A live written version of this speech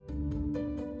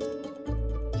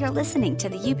You're listening to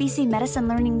the UBC Medicine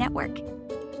Learning Network.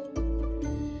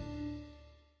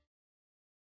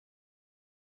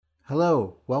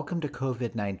 Hello, welcome to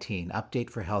COVID-19 Update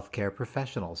for Healthcare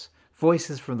Professionals,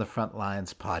 Voices from the Front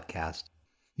Lines podcast.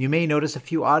 You may notice a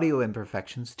few audio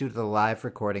imperfections due to the live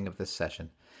recording of this session.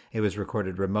 It was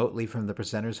recorded remotely from the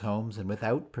presenters' homes and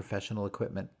without professional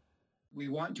equipment. We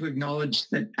want to acknowledge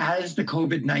that as the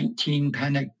COVID-19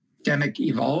 pandemic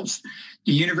evolves,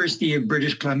 the University of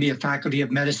British Columbia Faculty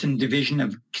of Medicine Division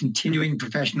of Continuing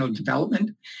Professional Development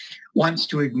wants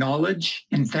to acknowledge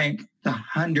and thank the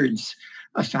hundreds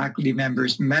of faculty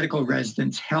members, medical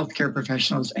residents, healthcare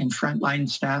professionals, and frontline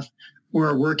staff who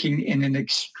are working in an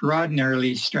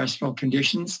extraordinarily stressful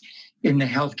conditions in the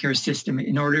healthcare system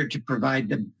in order to provide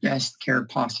the best care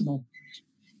possible.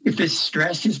 If this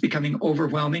stress is becoming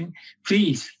overwhelming,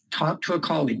 please talk to a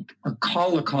colleague or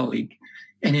call a colleague.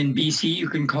 And in BC, you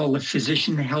can call the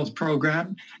Physician Health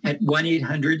Program at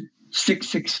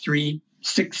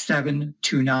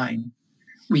 1-800-663-6729.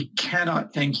 We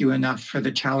cannot thank you enough for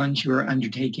the challenge you are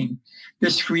undertaking.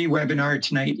 This free webinar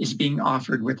tonight is being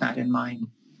offered with that in mind.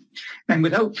 And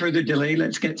without further delay,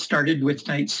 let's get started with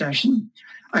tonight's session.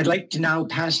 I'd like to now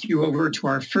pass you over to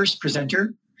our first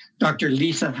presenter, Dr.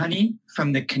 Lisa Honey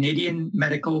from the Canadian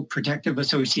Medical Protective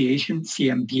Association,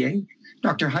 CMPA.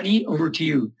 Dr. Honey, over to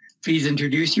you. Please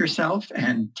introduce yourself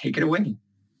and take it away.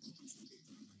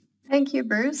 Thank you,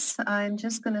 Bruce. I'm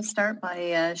just going to start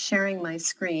by sharing my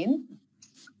screen.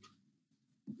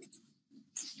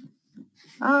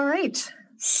 All right.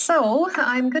 So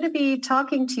I'm going to be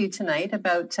talking to you tonight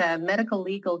about medical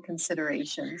legal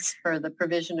considerations for the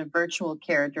provision of virtual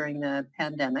care during the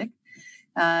pandemic.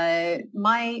 My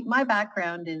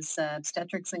background is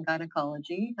obstetrics and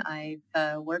gynecology. I've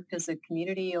worked as a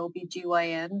community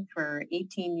OBGYN for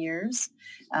 18 years,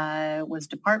 was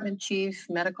department chief,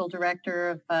 medical director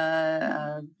of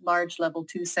a large level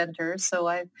 2 center. So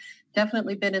I've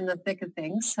definitely been in the thick of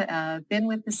things. Been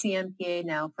with the CMPA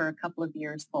now for a couple of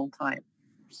years full time.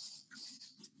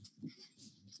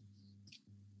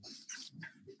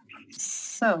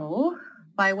 So,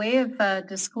 by way of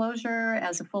disclosure,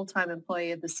 as a full-time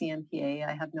employee of the CMPA,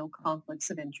 I have no conflicts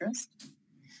of interest.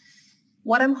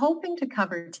 What I'm hoping to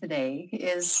cover today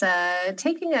is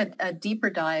taking a deeper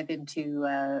dive into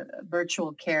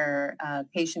virtual care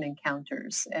patient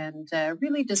encounters and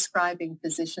really describing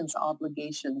physicians'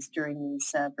 obligations during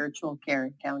these virtual care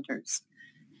encounters.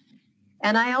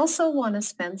 And I also want to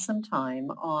spend some time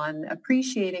on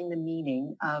appreciating the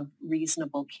meaning of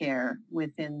reasonable care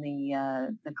within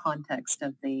the context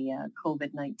of the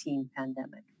COVID-19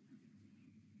 pandemic.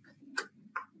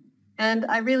 And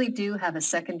I really do have a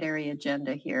secondary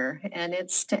agenda here, and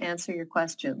it's to answer your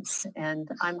questions. And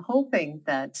I'm hoping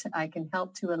that I can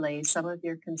help to allay some of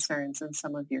your concerns and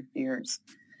some of your fears.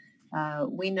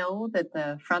 We know that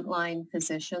the frontline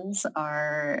physicians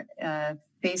are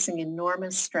facing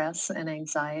enormous stress and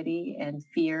anxiety and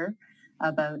fear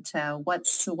about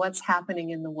what's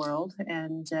happening in the world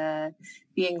and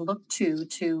being looked to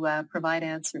provide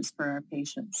answers for our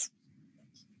patients.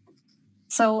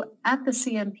 So at the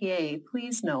CMPA,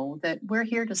 please know that we're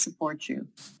here to support you.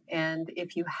 And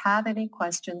if you have any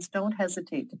questions, don't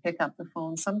hesitate to pick up the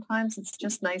phone. Sometimes it's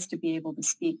just nice to be able to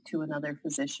speak to another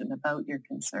physician about your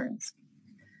concerns.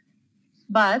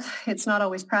 But it's not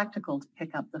always practical to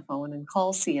pick up the phone and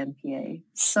call CMPA.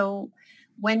 So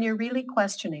when you're really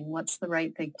questioning what's the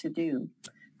right thing to do,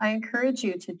 I encourage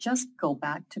you to just go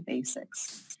back to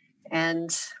basics.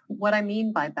 And what I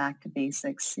mean by back to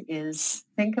basics is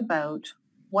think about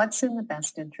what's in the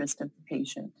best interest of the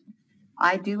patient.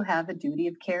 I do have a duty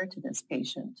of care to this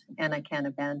patient, and I can't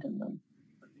abandon them.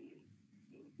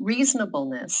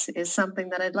 Reasonableness is something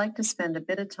that I'd like to spend a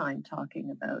bit of time talking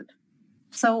about.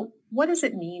 So what does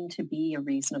it mean to be a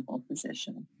reasonable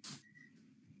physician?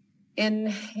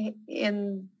 In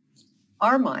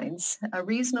our minds, a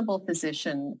reasonable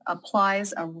physician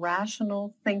applies a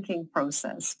rational thinking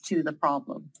process to the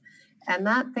problem. And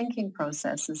that thinking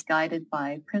process is guided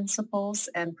by principles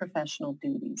and professional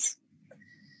duties.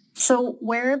 So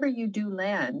wherever you do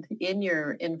land in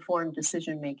your informed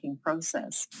decision-making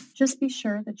process, just be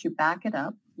sure that you back it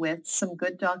up with some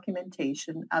good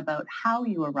documentation about how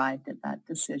you arrived at that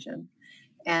decision,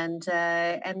 and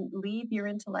leave your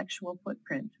intellectual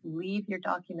footprint, leave your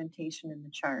documentation in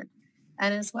the chart,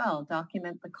 and as well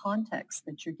document the context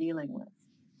that you're dealing with.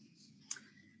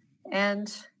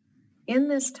 And in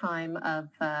this time of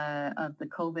the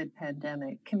COVID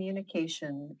pandemic,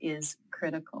 communication is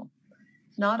critical.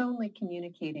 Not only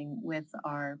communicating with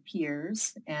our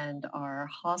peers and our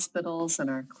hospitals and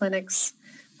our clinics,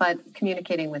 but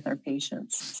communicating with our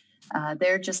patients.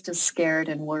 They're just as scared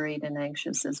and worried and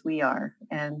anxious as we are.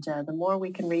 And the more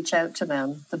we can reach out to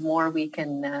them, the more we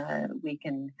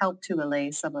can help to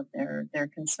allay some of their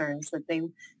concerns that they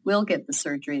will get the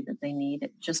surgery that they need.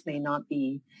 It just may not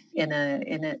be in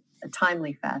a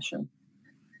timely fashion.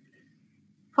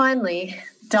 Finally,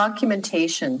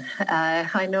 documentation.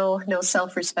 I know no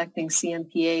self-respecting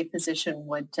CMPA physician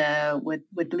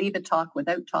would leave a talk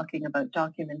without talking about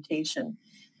documentation,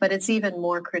 but it's even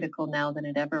more critical now than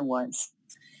it ever was.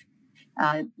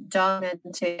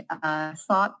 Documenting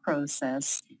thought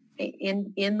process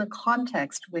in the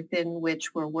context within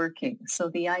which we're working. So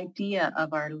the idea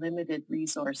of our limited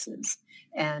resources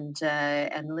and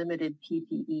limited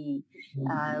PPE,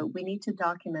 we need to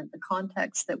document the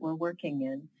context that we're working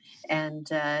in and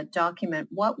document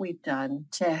what we've done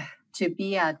to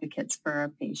be advocates for our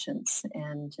patients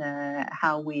and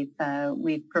how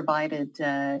we've provided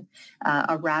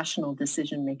a rational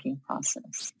decision-making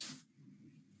process.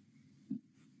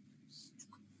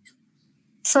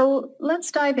 So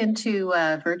let's dive into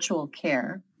virtual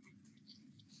care.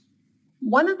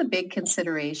 One of the big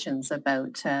considerations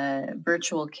about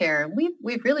virtual care,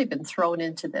 we've really been thrown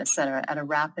into this at a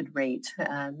rapid rate.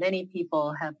 Many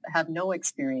people have no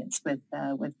experience with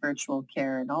virtual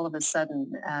care, and all of a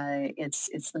sudden,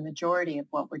 it's the majority of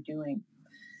what we're doing.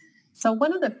 So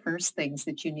one of the first things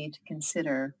that you need to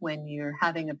consider when you're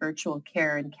having a virtual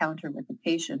care encounter with a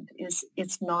patient is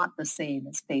it's not the same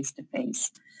as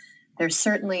face-to-face. There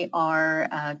certainly are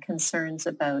concerns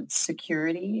about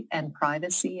security and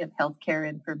privacy of healthcare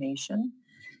information.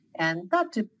 And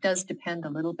that does depend a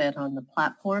little bit on the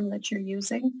platform that you're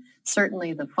using.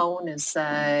 Certainly the phone is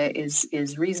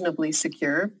reasonably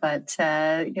secure, but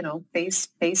FaceTime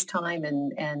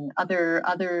and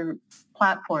other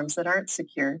platforms that aren't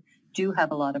secure do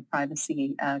have a lot of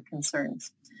privacy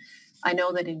concerns. I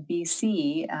know that in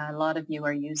BC, a lot of you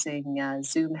are using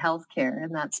Zoom Healthcare,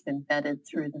 and that's been vetted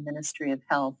through the Ministry of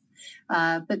Health.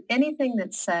 But anything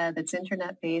that's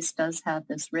internet-based does have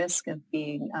this risk of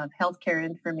healthcare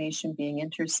information being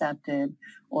intercepted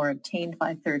or obtained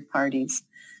by third parties.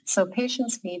 So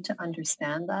patients need to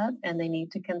understand that, and they need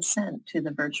to consent to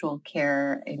the virtual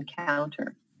care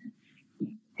encounter.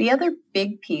 The other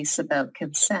big piece about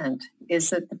consent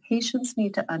is that the patients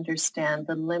need to understand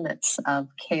the limits of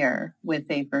care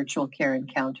with a virtual care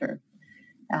encounter.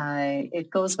 It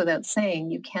goes without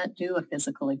saying you can't do a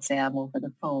physical exam over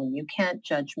the phone. You can't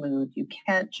judge mood. You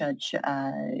can't judge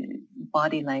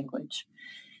body language.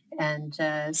 And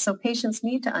so patients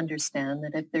need to understand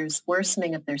that if there's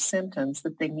worsening of their symptoms,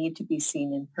 that they need to be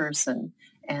seen in person.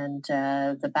 And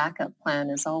the backup plan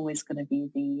is always going to be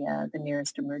the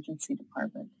nearest emergency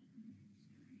department.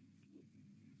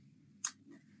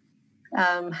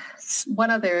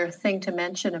 One other thing to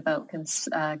mention about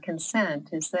consent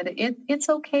is that it's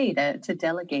okay to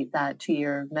delegate that to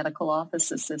your medical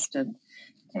office assistant.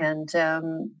 And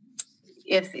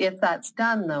if that's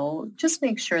done, though, just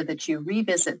make sure that you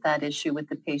revisit that issue with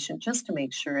the patient just to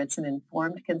make sure it's an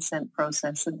informed consent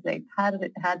process and they've had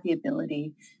the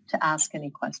ability to ask any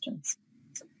questions.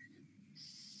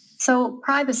 So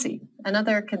privacy,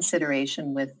 another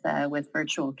consideration with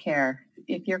virtual care.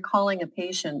 If you're calling a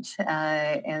patient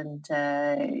and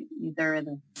they're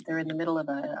in the middle of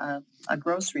a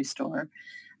grocery store,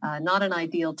 not an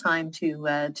ideal time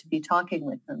to be talking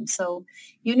with them. So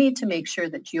you need to make sure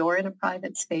that you're in a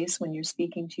private space when you're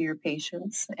speaking to your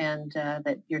patients and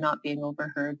that you're not being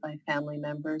overheard by family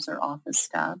members or office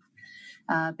staff.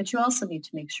 But you also need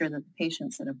to make sure that the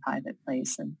patient's in a private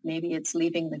place, and maybe it's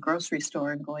leaving the grocery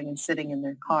store and going and sitting in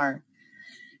their car.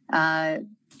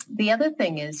 The other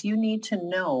thing is you need to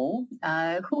know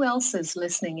who else is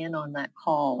listening in on that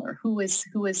call, or who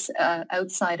is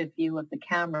outside of view of the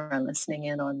camera listening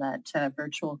in on that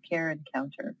virtual care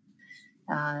encounter.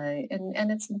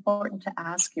 And it's important to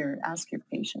ask your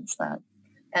patients that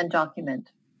and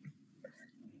document.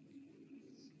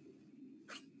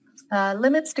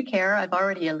 Limits to care, I've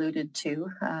already alluded to.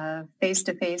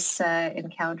 Face-to-face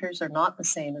encounters are not the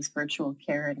same as virtual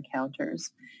care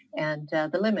encounters, and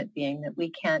the limit being that we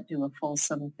can't do a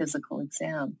fulsome physical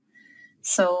exam.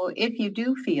 So if you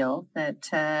do feel that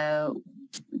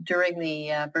during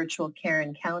the virtual care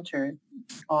encounter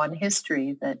on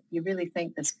history that you really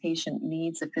think this patient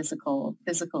needs a physical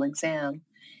exam,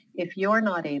 if you're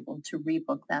not able to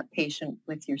rebook that patient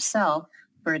with yourself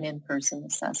for an in-person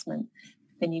assessment,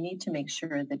 then you need to make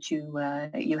sure that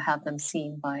you have them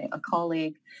seen by a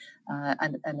colleague,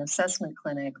 an assessment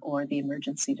clinic, or the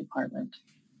emergency department.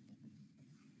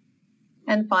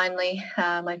 And finally,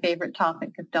 my favorite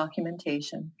topic of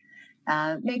documentation.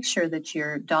 Make sure that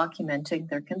you're documenting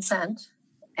their consent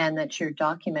and that you're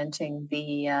documenting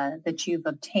that you've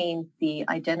obtained the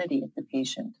identity of the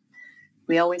patient.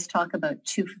 We always talk about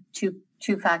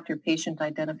two-factor patient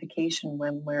identification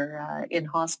when we're in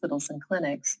hospitals and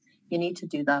clinics. You need to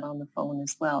do that on the phone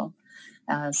as well.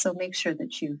 So make sure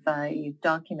that you've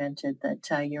documented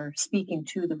that you're speaking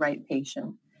to the right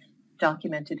patient,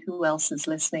 documented who else is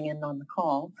listening in on the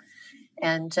call,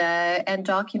 and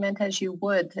document as you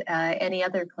would any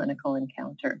other clinical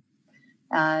encounter.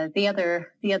 The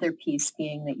other piece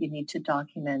being that you need to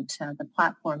document the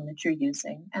platform that you're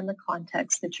using and the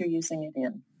context that you're using it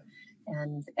in.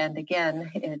 And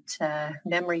again,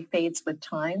 memory fades with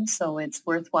time, so it's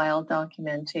worthwhile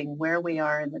documenting where we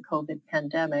are in the COVID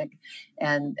pandemic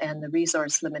and the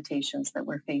resource limitations that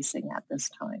we're facing at this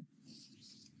time.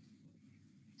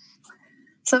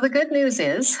 So the good news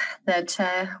is that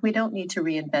we don't need to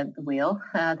reinvent the wheel.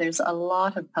 There's a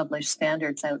lot of published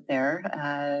standards out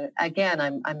there. Again,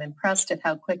 I'm impressed at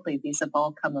how quickly these have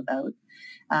all come about.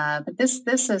 But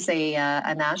this is a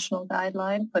national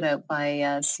guideline put out by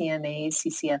CMA,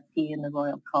 CCFP, and the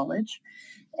Royal College,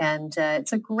 and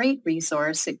it's a great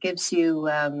resource. It gives you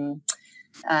a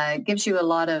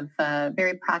lot of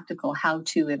very practical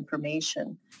how-to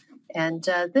information. And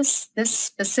this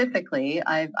specifically,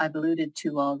 I've alluded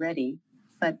to already,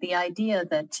 but the idea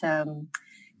that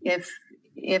if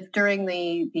during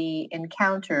the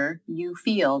encounter you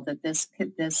feel that this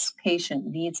patient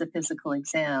needs a physical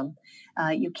exam,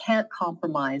 you can't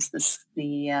compromise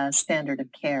the standard of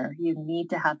care. You need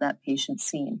to have that patient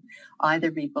seen.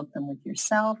 Either rebook them with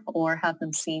yourself or have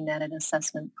them seen at an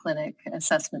assessment clinic,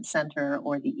 assessment center,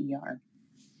 or the ER.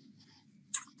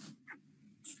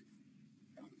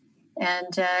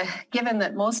 And given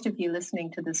that most of you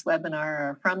listening to this webinar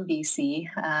are from BC,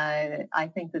 I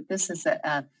think that this is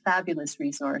a fabulous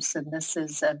resource, and this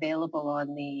is available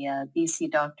on the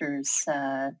BC Doctors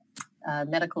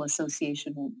Medical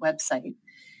Association website.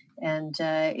 And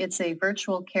it's a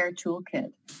virtual care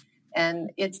toolkit.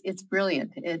 And it's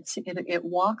brilliant. It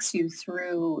walks you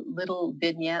through little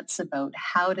vignettes about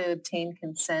how to obtain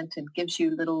consent and gives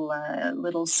you little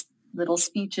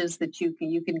speeches that you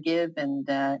can give and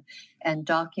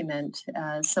document.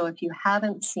 So if you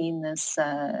haven't seen this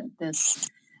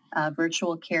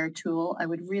virtual care tool, I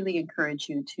would really encourage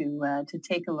you to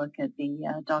take a look at the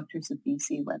Doctors of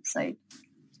BC website.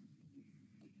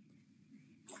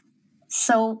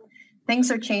 So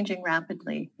things are changing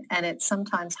rapidly, and it's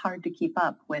sometimes hard to keep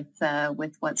up with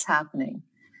what's happening.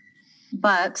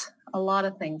 But a lot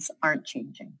of things aren't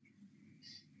changing.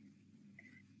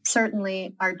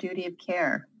 Certainly our duty of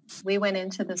care. We went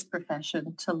into this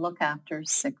profession to look after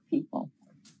sick people,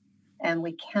 and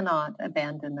we cannot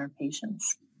abandon our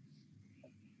patients.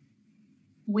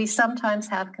 We sometimes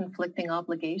have conflicting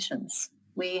obligations.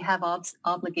 We have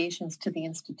obligations to the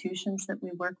institutions that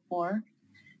we work for,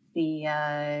 the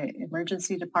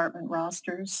emergency department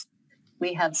rosters.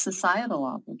 We have societal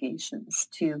obligations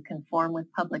to conform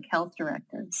with public health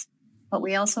directives. But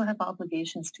we also have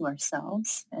obligations to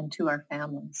ourselves and to our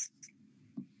families.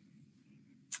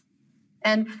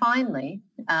 And finally,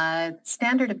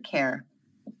 standard of care.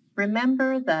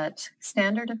 Remember that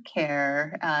standard of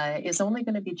care is only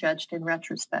going to be judged in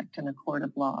retrospect in a court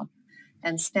of law,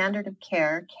 and standard of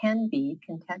care can be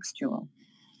contextual.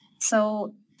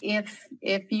 So if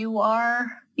you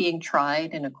are being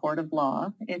tried in a court of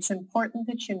law, it's important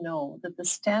that you know that the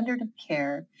standard of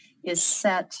care is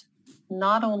set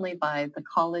not only by the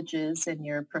colleges and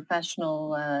your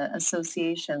professional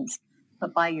associations,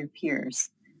 but by your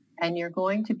peers. And you're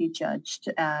going to be judged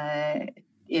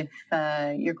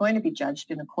you're going to be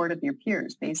judged in a court of your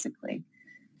peers, basically.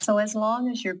 So as long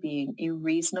as you're being a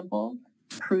reasonable,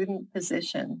 prudent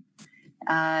physician,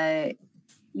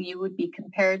 you would be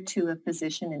compared to a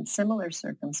physician in similar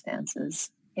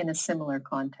circumstances in a similar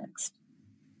context.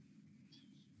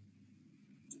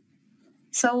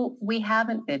 So we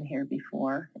haven't been here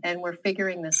before, and we're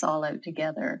figuring this all out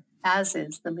together, as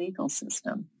is the legal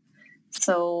system.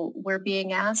 So we're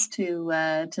being asked to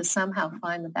somehow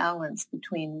find the balance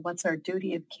between what's our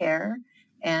duty of care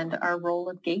and our role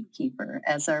of gatekeeper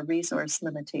as our resource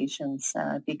limitations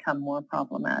become more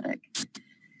problematic.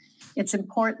 It's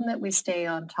important that we stay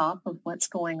on top of what's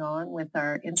going on with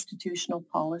our institutional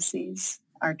policies,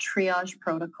 our triage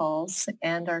protocols,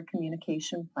 and our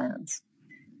communication plans.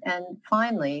 And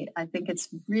finally, I think it's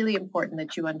really important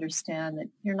that you understand that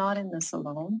you're not in this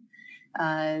alone.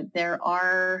 There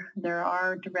are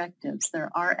directives,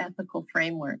 there are ethical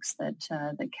frameworks that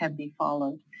can be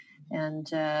followed. And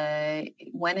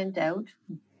when in doubt,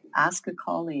 ask a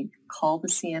colleague, call the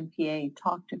CMPA,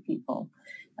 talk to people.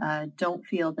 Don't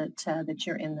feel that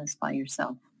you're in this by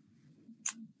yourself.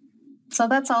 So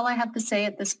that's all I have to say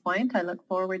at this point. I look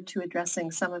forward to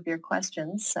addressing some of your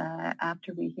questions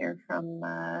after we hear from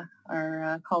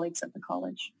our colleagues at the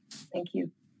college. Thank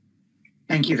you.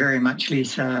 Thank you very much,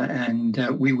 Lisa. And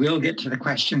we will get to the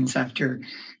questions after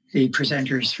the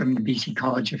presenters from the BC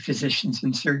College of Physicians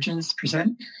and Surgeons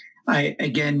present. I,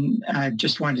 again,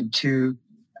 just wanted to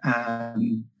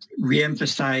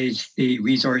reemphasize the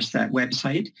resource, that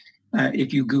website.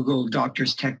 If you Google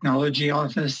Doctors Technology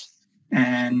Office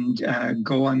and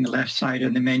go on the left side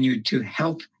of the menu to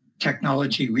Health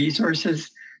Technology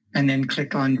Resources, and then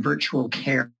click on Virtual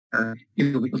Care,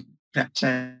 you'll be able to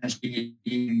access the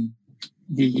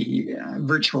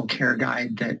virtual care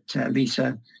guide that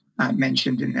Lisa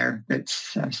mentioned in there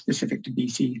that's specific to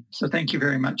BC. So thank you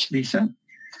very much, Lisa.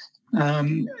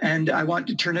 And I want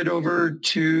to turn it over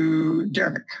to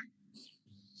Derek.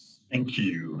 Thank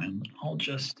you. And I'll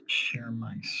just share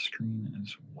my screen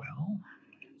as well.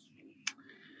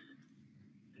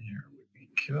 There we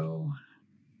go.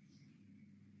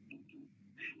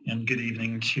 And good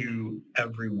evening to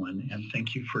everyone. And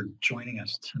thank you for joining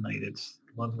us tonight. It's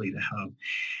lovely to have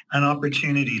an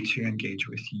opportunity to engage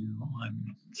with you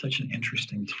on such an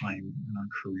interesting time in our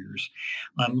careers.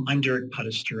 I'm Derek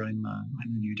Puttister. I'm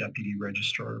the new Deputy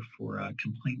Registrar for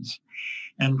Complaints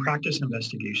and Practice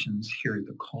Investigations here at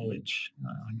the college.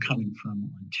 I'm coming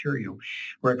from Ontario,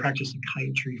 where I practiced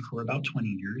psychiatry for about 20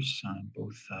 years,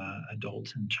 both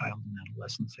adult and child and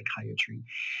adolescent psychiatry,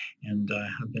 and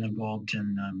have been involved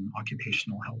in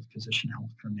occupational health, physician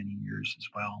health for many years as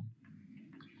well.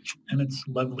 And it's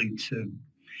lovely to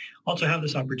also have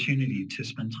this opportunity to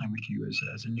spend time with you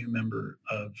as a new member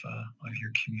of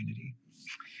your community.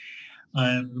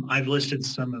 I've listed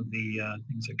some of the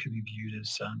things that could be viewed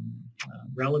as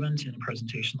relevant in a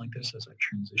presentation like this, as I've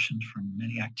transitioned from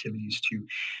many activities to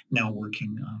now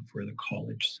working for the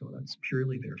college. So that's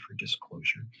purely there for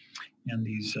disclosure. And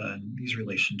these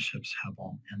relationships have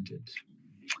all ended.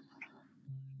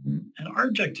 And our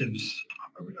objectives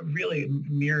really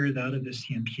mirror that of the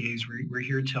CMPA's. We're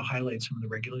here to highlight some of the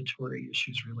regulatory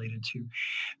issues related to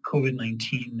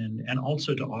COVID-19 and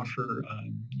also to offer,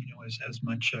 as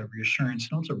much reassurance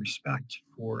and also respect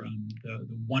for the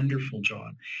wonderful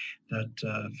job that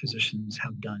physicians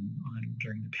have done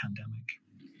during the pandemic.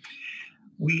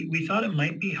 We thought it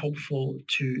might be helpful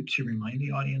to remind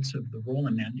the audience of the role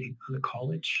and mandate of the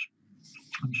college.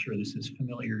 I'm sure this is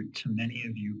familiar to many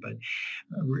of you, but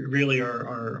really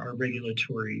our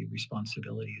regulatory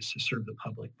responsibility is to serve the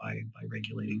public by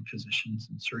regulating physicians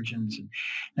and surgeons.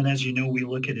 And as you know, we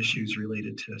look at issues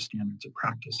related to standards of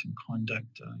practice and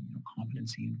conduct,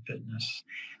 competency and fitness,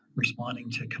 responding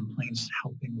to complaints,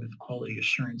 helping with quality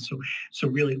assurance. So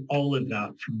really all of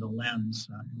that from the lens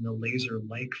and the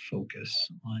laser-like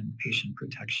focus on patient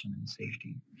protection and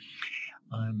safety.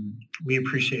 We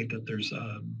appreciate that there's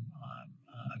a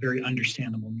very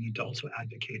understandable need to also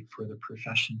advocate for the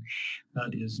profession.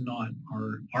 That is not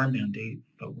our mandate,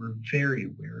 but we're very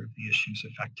aware of the issues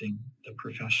affecting the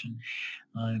profession.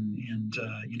 In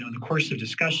the course of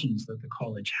discussions that the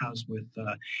college has with,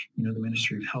 the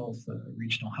Ministry of Health,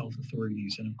 regional health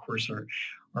authorities, and of course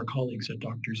our colleagues at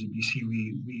Doctors of BC,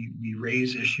 we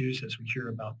raise issues as we hear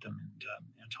about them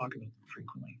and talk about them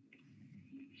frequently.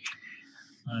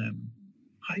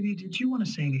 Heidi, did you want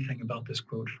to say anything about this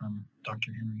quote from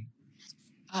Dr. Henry?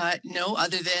 No,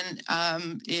 other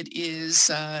than it is,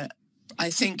 I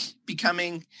think,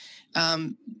 becoming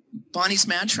Bonnie's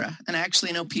mantra. And I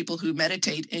actually know people who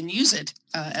meditate and use it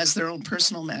as their own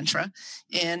personal mantra.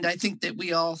 And I think that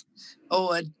we all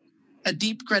owe a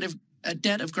deep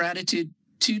debt of gratitude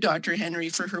to Dr. Henry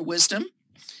for her wisdom,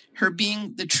 her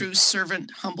being the true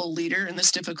servant, humble leader in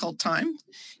this difficult time,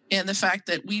 and the fact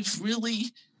that we've really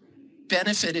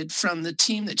benefited from the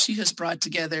team that she has brought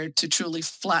together to truly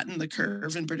flatten the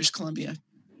curve in British Columbia.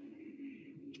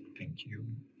 Thank you.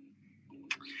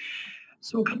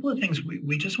 So a couple of things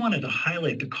we just wanted to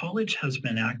highlight. The college has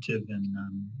been active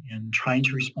in trying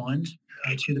to respond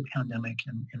to the pandemic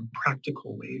in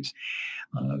practical ways.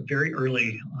 Very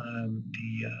early,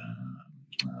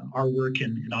 our work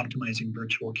in optimizing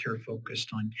virtual care focused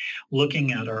on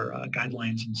looking at our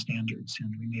guidelines and standards,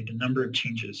 and we made a number of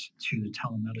changes to the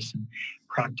telemedicine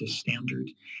practice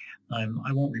standard.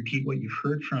 I won't repeat what you've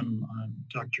heard from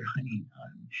Dr. Honey,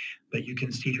 but you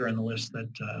can see here on the list that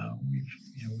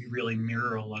we really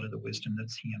mirror a lot of the wisdom that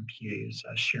CMPA is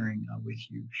sharing with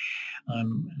you.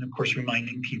 And of course,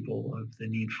 reminding people of the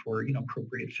need for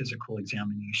appropriate physical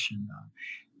examination,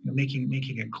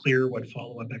 making it clear what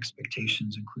follow-up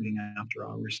expectations, including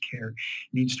after-hours care,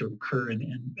 needs to occur,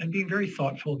 and being very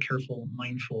thoughtful, careful,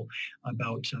 mindful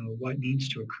about what needs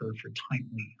to occur for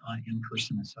timely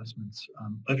in-person assessments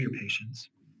of your patients.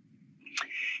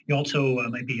 You also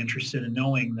might be interested in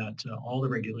knowing that all the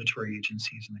regulatory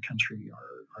agencies in the country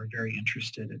are very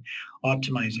interested in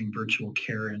optimizing virtual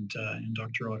care, and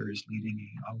Dr. Otter is leading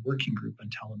a working group on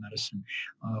telemedicine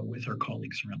with our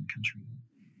colleagues around the country.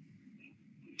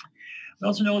 We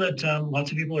also know that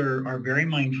lots of people are very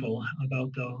mindful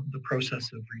about the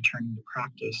process of returning to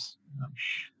practice.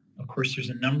 Of course, there's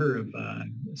a number of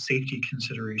safety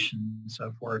considerations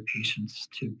for our patients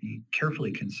to be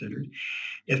carefully considered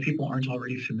if people aren't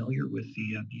already familiar with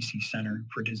the BC Centre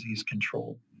for Disease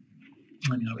Control.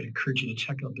 I would encourage you to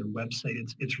check out their website.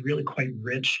 It's really quite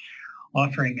rich,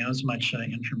 offering as much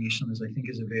information as I think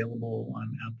is available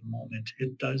at the moment.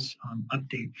 It does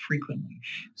update frequently.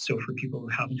 So for people who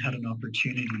haven't had an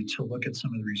opportunity to look at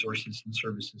some of the resources and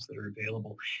services that are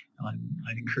available,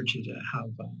 I'd encourage you to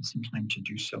have some time to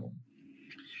do so.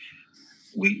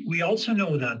 We also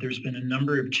know that there's been a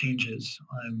number of changes,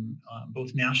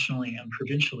 both nationally and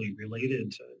provincially,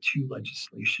 related to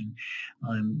legislation.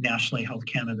 Nationally, Health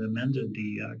Canada amended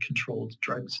the Controlled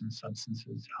Drugs and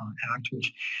Substances Act,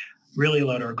 which really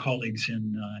allowed our colleagues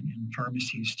in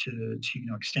pharmacies to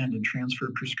extend and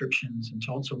transfer prescriptions, and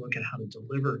to also look at how to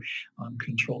deliver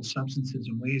controlled substances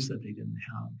in ways that they didn't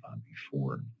have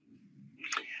before.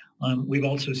 We've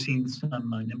also seen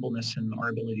some nimbleness in our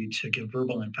ability to give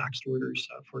verbal and faxed orders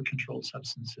for controlled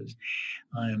substances.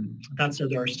 That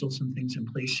said, there are still some things in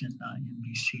place in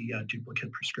BC.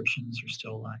 Duplicate prescriptions are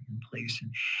still in place,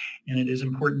 and it is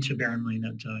important to bear in mind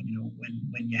that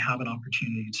when you have an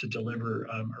opportunity to deliver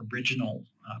original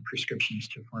prescriptions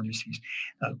to pharmacies,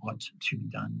 that ought to be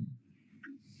done.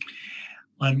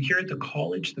 Here at the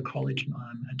college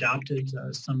adapted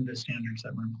some of the standards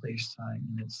that were in place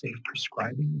in its safe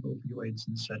prescribing of opioids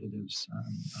and sedatives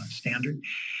standard.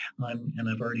 And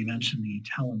I've already mentioned the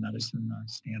telemedicine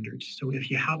standards. So if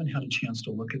you haven't had a chance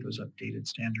to look at those updated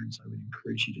standards, I would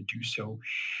encourage you to do so.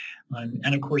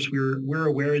 And of course, we're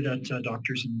aware that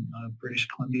doctors in British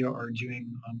Columbia are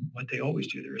doing what they always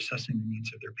do. They're assessing the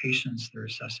needs of their patients. They're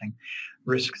assessing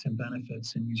risks and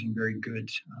benefits and using very good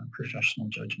professional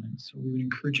judgment. So we would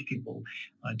encourage people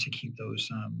to keep those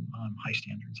high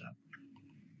standards up.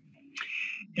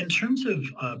 In terms of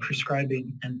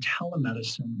prescribing and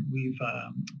telemedicine, we've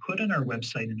put on our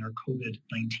website in our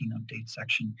COVID-19 update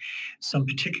section some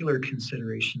particular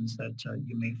considerations that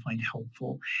you may find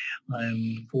helpful.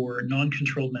 For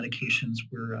non-controlled medications,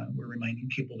 we're reminding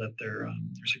people that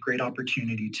there's a great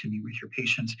opportunity to meet with your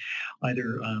patients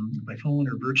either by phone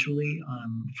or virtually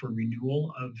for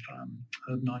renewal of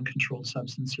non-controlled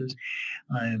substances.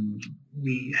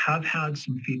 We have had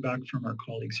some feedback from our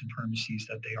colleagues in pharmacies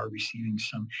that they are receiving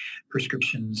some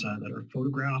prescriptions that are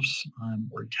photographs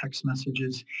or text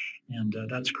messages, and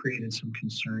that's created some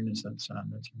concern as that's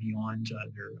beyond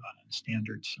their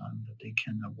standards that they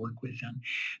can work within.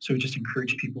 So we just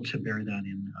encourage people to bear that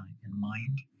in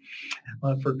mind.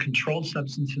 For controlled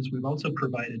substances, we've also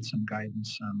provided some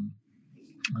guidance and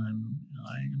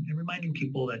reminding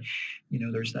people that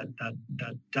there's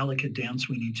that delicate dance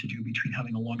we need to do between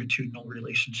having a longitudinal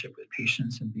relationship with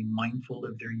patients and being mindful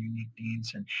of their unique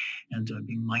needs and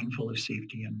being mindful of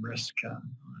safety and risk.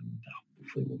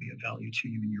 Hopefully will be of value to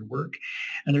you in your work.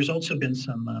 And there's also been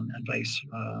some advice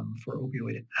for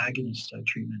opioid agonist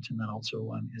treatment, and that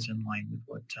also is in line with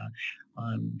what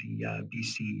the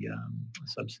BC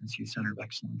Substance Use Centre of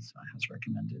Excellence has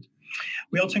recommended.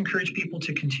 We also encourage people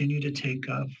to continue to take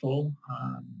full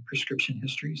prescription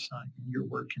histories in your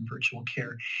work in virtual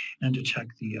care, and to check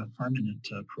the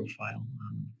PharmaNet profile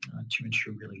to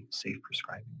ensure really safe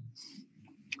prescribing.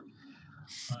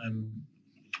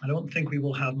 I don't think we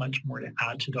will have much more to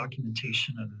add to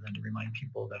documentation other than to remind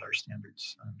people that our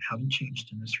standards haven't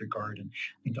changed in this regard. And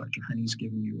I think Dr. Honey's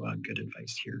given you good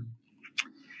advice here.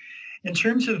 In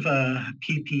terms of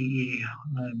PPE,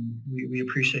 we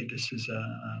appreciate this is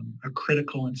a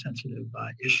critical and sensitive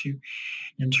issue.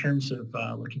 In terms of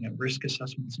looking at risk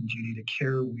assessments and duty to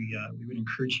care, we would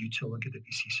encourage you to look at the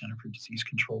BC Centre for Disease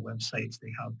Control websites.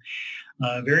 They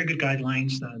have very good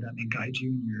guidelines that may guide you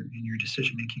in your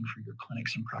decision making for your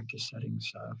clinics and practice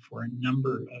settings for a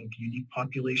number of unique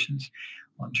populations,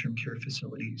 long-term care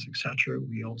facilities, etc.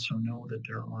 We also know that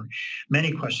there are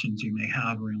many questions you may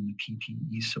have around the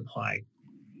PPE supply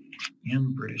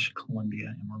in British Columbia,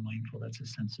 and we're mindful that's a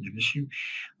sensitive issue.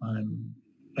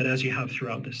 But as you have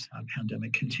throughout this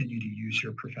pandemic, continue to use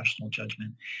your professional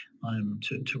judgment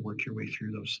to work your way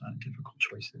through those difficult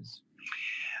choices.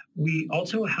 We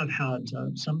also have had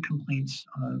some complaints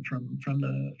from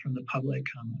the public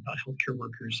about healthcare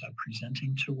workers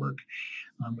presenting to work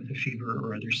with a fever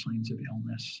or other signs of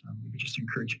illness. We would just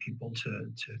encourage people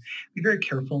to be very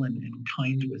careful and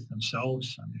kind with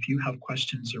themselves. If you have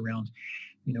questions around,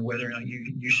 whether or not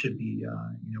you should be,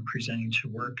 presenting to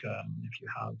work, if you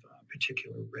have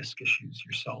particular risk issues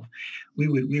yourself, we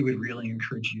would really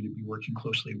encourage you to be working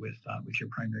closely with your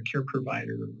primary care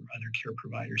provider or other care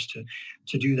providers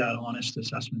to do that honest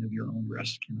assessment of your own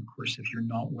risk. And of course, if you're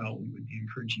not well, we would be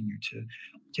encouraging you to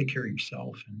take care of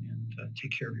yourself and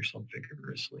take care of yourself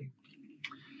vigorously.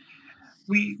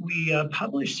 We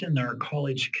published in our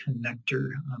College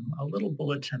Connector a little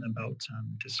bulletin about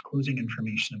disclosing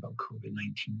information about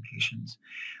COVID-19 patients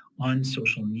on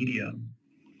social media.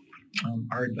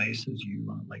 Our advice, as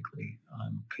you likely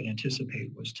could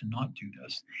anticipate, was to not do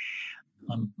this.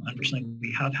 Unfortunately,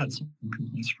 we have had some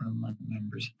complaints from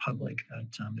members of the public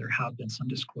that there have been some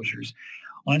disclosures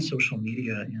on social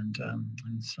media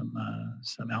and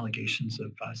some allegations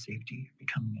of safety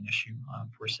becoming an issue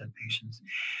for said patients.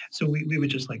 So we would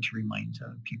just like to remind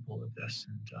people of this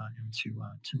and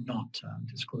to not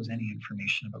disclose any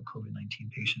information about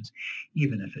COVID-19 patients,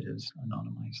 even if it is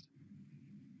anonymized.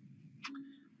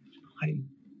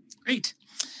 Great.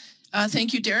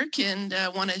 Thank you, Derek, and I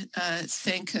want to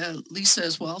thank Lisa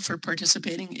as well for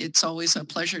participating. It's always a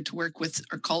pleasure to work with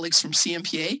our colleagues from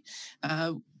CMPA.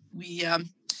 We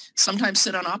sometimes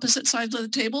sit on opposite sides of the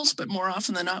tables, but more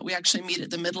often than not, we actually meet at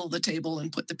the middle of the table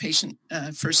and put the patient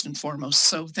first and foremost.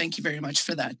 So thank you very much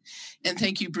for that. And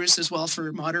thank you, Bruce, as well,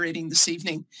 for moderating this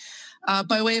evening.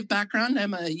 By way of background,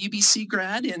 I'm a UBC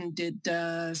grad and did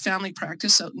family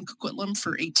practice out in Coquitlam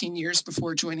for 18 years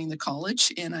before joining the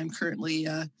college, and I'm currently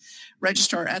a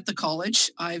registrar at the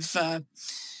college. I've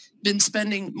been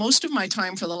spending most of my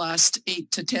time for the last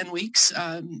 8 to 10 weeks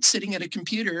sitting at a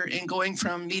computer and going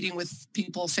from meeting with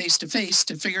people face-to-face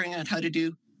to figuring out how to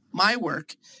do my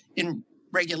work in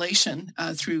regulation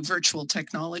through virtual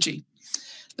technology.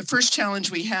 The first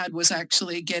challenge we had was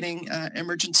actually getting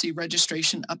emergency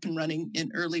registration up and running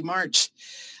in early March.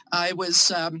 I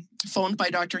was phoned by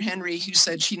Dr. Henry, who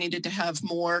said she needed to have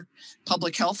more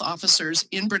public health officers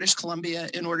in British Columbia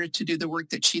in order to do the work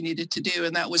that she needed to do.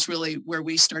 And that was really where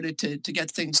we started to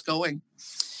get things going.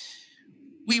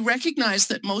 We recognized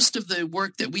that most of the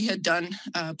work that we had done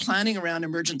planning around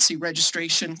emergency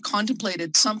registration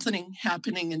contemplated something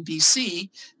happening in BC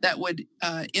that would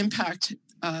impact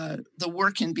the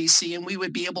work in BC, and we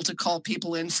would be able to call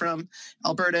people in from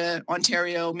Alberta,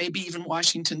 Ontario, maybe even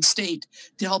Washington State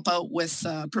to help out with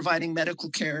providing medical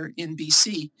care in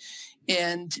BC.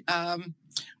 And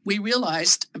we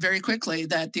realized very quickly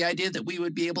that the idea that we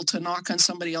would be able to knock on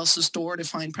somebody else's door to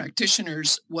find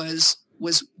practitioners was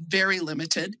very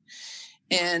limited.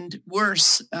 And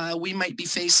worse, we might be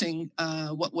facing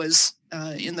what was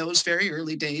in those very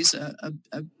early days a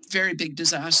very big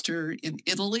disaster in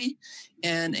Italy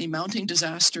and a mounting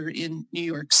disaster in New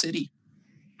York City.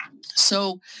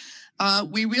 So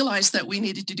we realized that we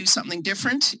needed to do something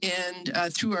different, and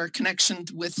through our connection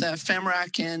with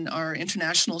FEMRAC and our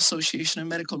International Association of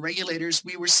Medical Regulators,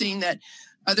 we were seeing that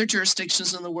other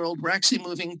jurisdictions in the world were actually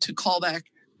moving to call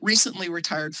back recently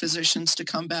retired physicians to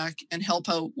come back and help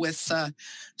out with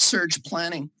surge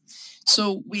planning.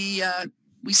 So we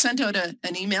sent out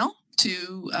an email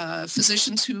to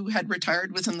physicians who had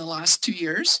retired within the last 2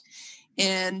 years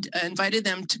and invited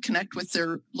them to connect with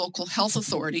their local health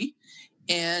authority.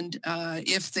 And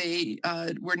if they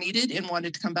were needed and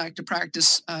wanted to come back to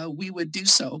practice, we would do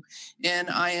so. And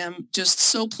I am just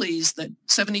so pleased that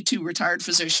 72 retired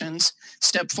physicians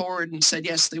stepped forward and said,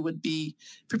 yes, they would be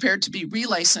prepared to be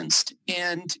relicensed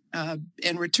and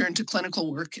return to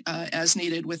clinical work as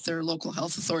needed with their local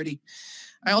health authority.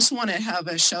 I also want to have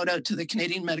a shout out to the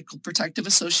Canadian Medical Protective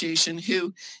Association,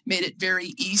 who made it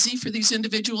very easy for these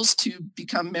individuals to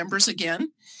become members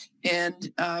again.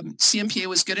 And CMPA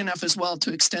was good enough as well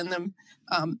to extend them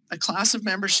a class of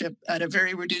membership at a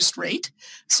very reduced rate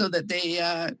so that they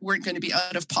weren't going to be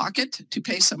out of pocket to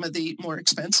pay some of the more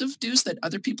expensive dues that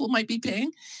other people might be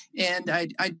paying. And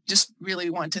I just really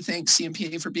want to thank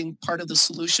CMPA for being part of the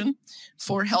solution,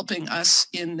 for helping us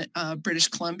in British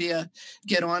Columbia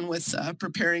get on with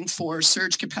preparing for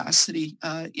surge capacity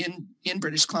in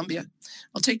British Columbia.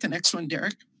 I'll take the next one,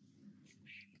 Derek.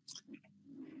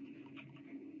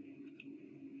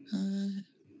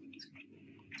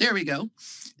 There we go.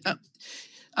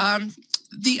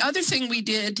 The other thing we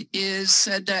did is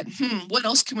said that, what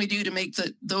else can we do to make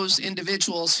those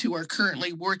individuals who are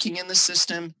currently working in the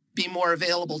system be more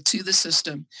available to the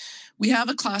system. We have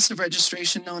a class of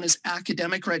registration known as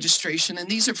academic registration, and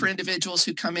these are for individuals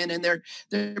who come in and they're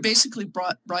basically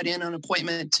brought in on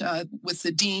appointment with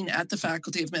the dean at the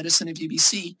Faculty of Medicine of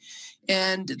UBC.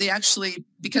 And they actually,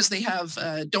 because they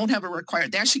don't have a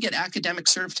required, they actually get academic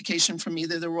certification from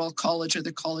either the Royal College or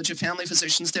the College of Family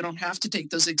Physicians. They don't have to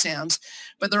take those exams,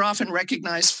 but they're often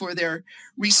recognized for their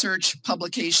research,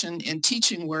 publication, and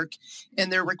teaching work,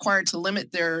 and they're required to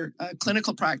limit their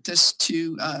clinical practice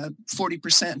to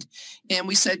 40%. And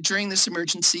we said during this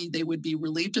emergency, they would be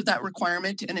relieved of that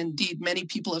requirement. And indeed, many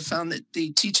people have found that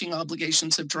the teaching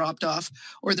obligations have dropped off,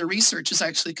 or the research has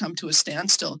actually come to a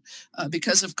standstill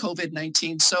because of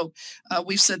COVID-19. So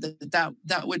we've said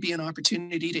that would be an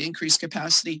opportunity to increase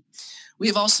capacity. We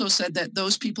have also said that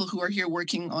those people who are here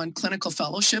working on clinical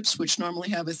fellowships, which normally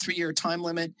have a 3-year time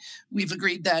limit, we've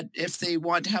agreed that if they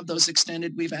want to have those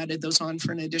extended, we've added those on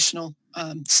for an additional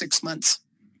 6 months.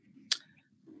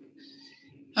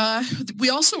 We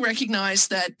also recognize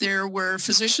that there were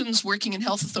physicians working in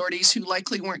health authorities who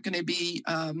likely weren't going to be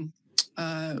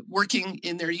working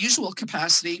in their usual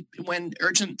capacity when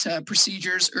urgent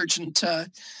procedures, urgent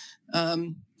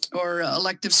or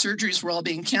elective surgeries were all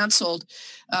being canceled.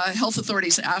 Health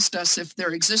authorities asked us if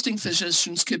their existing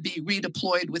physicians could be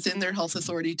redeployed within their health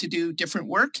authority to do different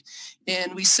work.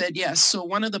 And we said yes. So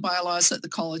one of the bylaws that the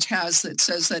college has that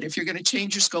says that if you're going to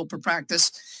change your scope of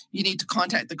practice, you need to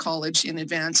contact the college in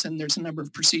advance. And there's a number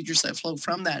of procedures that flow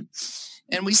from that.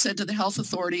 And we said to the health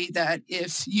authority that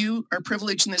if you are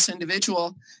privileging this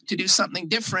individual to do something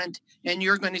different and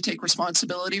you're going to take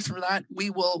responsibility for that, we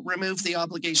will remove the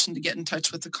obligation to get in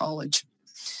touch with the college.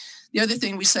 The other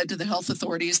thing we said to the health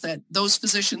authority is that those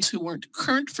physicians who weren't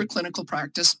current for clinical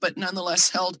practice, but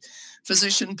nonetheless held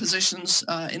physician positions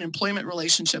in employment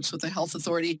relationships with the health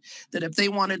authority, that if they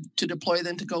wanted to deploy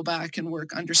them to go back and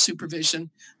work under supervision,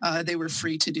 they were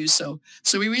free to do so.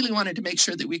 So we really wanted to make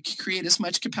sure that we could create as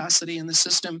much capacity in the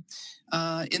system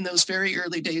in those very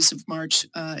early days of March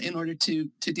in order to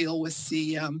deal with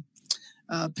the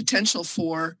potential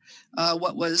for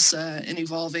what was an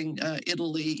evolving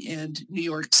Italy and New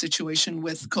York situation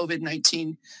with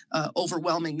COVID-19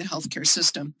 overwhelming the healthcare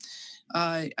system.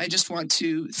 I just want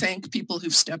to thank people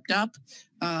who've stepped up,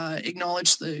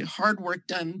 acknowledge the hard work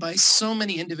done by so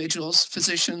many individuals,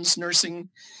 physicians, nursing,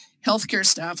 healthcare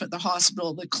staff at the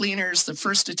hospital, the cleaners, the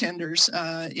first attenders.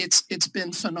 It's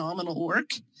been phenomenal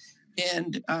work,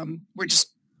 and we're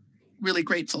just really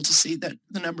grateful to see that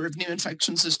the number of new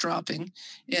infections is dropping,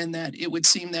 and that it would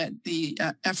seem that the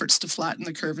efforts to flatten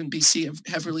the curve in BC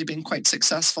have really been quite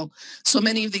successful. So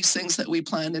many of these things that we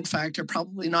planned, in fact, are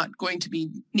probably not going to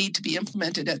need to be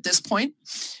implemented at this point.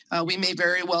 We may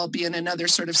very well be in another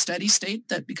sort of steady state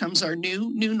that becomes our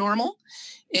new normal.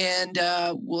 And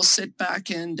we'll sit back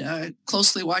and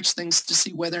closely watch things to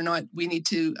see whether or not we need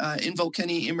to invoke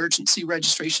any emergency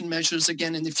registration measures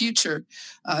again in the future,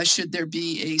 should there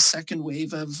be a second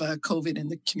wave of COVID in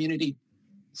the community.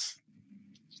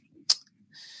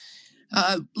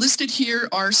 Listed here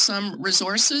are some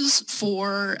resources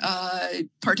for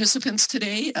participants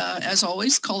today. As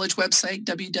always, college website,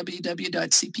 www.cpsbc.ca.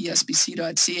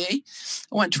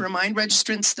 I want to remind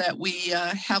registrants that we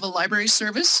have a library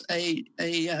service, a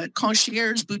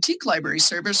concierge boutique library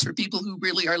service for people who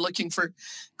really are looking for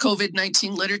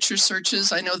COVID-19 literature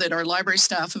searches. I know that our library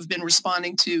staff have been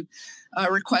responding to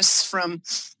requests from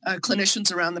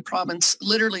clinicians around the province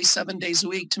literally 7 days a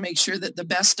week to make sure that the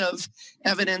best of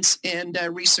evidence and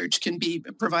research can be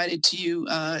provided to you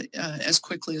as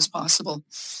quickly as possible.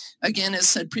 Again, as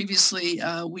said previously,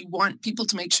 we want people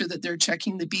to make sure that they're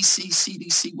checking the BC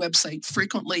CDC website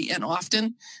frequently and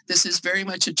often. This is very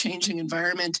much a changing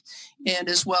environment, and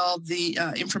as well the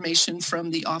information from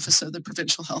the Office of the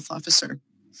Provincial Health Officer.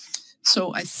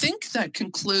 So I think that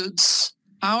concludes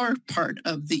our part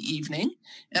of the evening.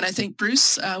 And I think,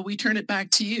 Bruce, we turn it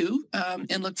back to you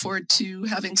and look forward to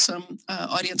having some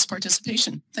audience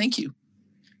participation. Thank you.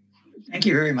 Thank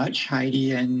you very much,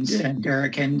 Heidi and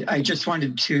Derek. And I just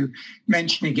wanted to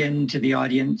mention again to the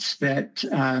audience that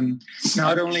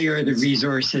not only are the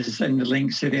resources and the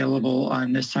links available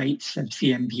on the sites of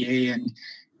CMPA and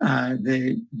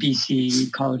the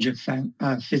BC College of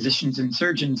Physicians and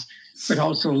Surgeons, but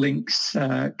also links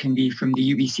can be from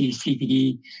the UBC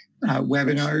CPD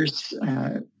webinars,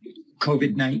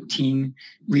 COVID-19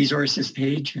 resources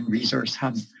page and resource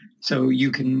hub. So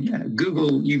you can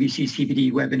Google UBC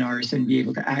CPD webinars and be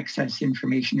able to access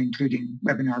information, including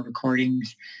webinar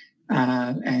recordings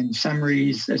and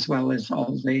summaries, as well as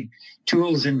all the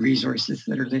tools and resources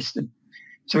that are listed.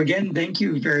 So again, thank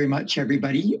you very much,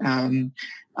 everybody.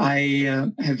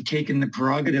 I have taken the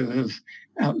prerogative of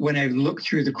when I looked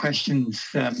through the questions,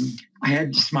 I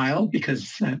had to smile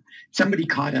because somebody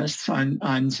caught us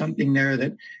on something there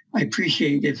that I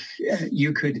appreciate if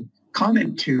you could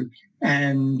comment to.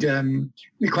 And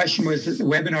the question was that the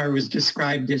webinar was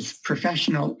described as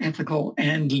professional, ethical,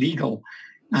 and legal.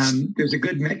 There's a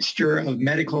good mixture of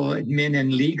medical, admin,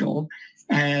 and legal.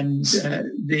 And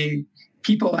the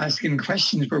people asking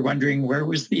questions were wondering, where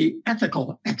was the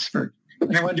ethical expert?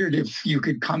 And I wondered if you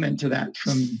could comment to that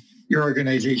from your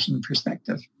organization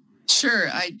perspective. Sure.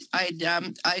 I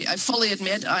fully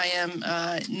admit I am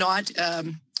not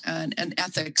an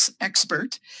ethics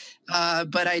expert,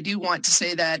 but I do want to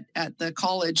say that at the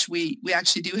college, we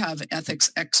actually do have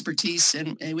ethics expertise,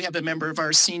 and we have a member of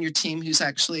our senior team who's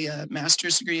actually a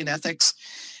master's degree in ethics.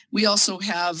 We also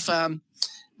have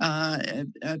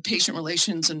patient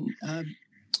relations and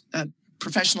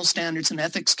professional standards and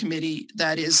ethics committee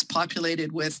that is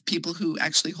populated with people who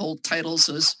actually hold titles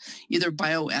as either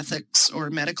bioethics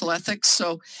or medical ethics.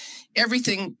 So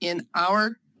everything in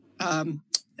our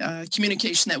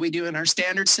communication that we do in our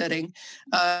standard setting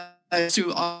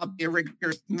through a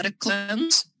rigorous medical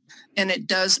lens, and it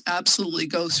does absolutely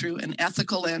go through an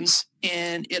ethical lens,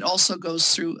 and it also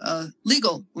goes through a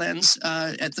legal lens.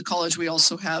 At the college, we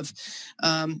also have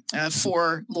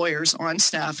 4 lawyers on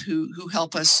staff who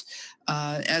help us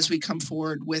as we come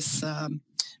forward with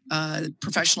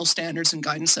professional standards and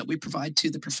guidance that we provide to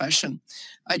the profession.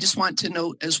 I just want to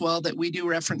note as well that we do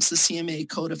reference the CMA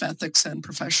Code of Ethics and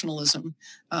Professionalism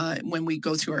when we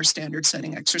go through our standard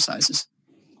setting exercises.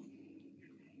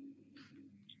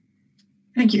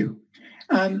 Thank you.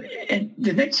 And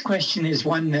the next question is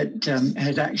one that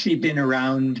has actually been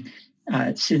around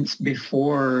since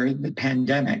before the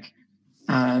pandemic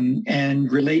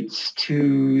and relates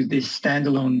to the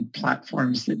standalone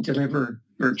platforms that deliver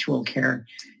virtual care.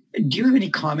 Do you have any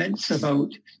comments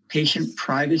about patient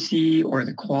privacy or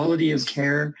the quality of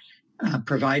care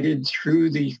provided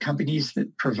through the companies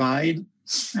that provide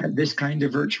this kind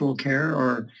of virtual care?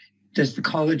 Or does the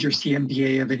college or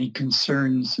CMPA have any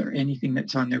concerns or anything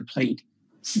that's on their plate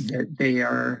that they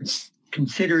are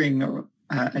considering or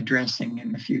addressing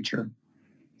in the future?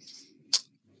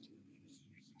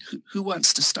 Who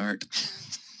wants to start?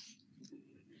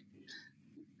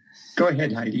 Go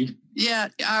ahead, Heidi. Yeah,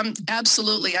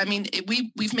 absolutely. I mean,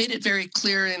 we've made it very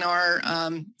clear in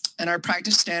our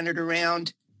practice standard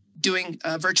around doing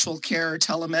virtual care or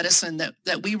telemedicine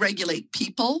that we regulate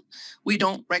people. We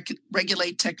don't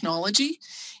regulate technology.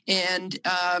 And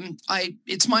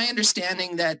it's my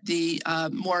understanding that the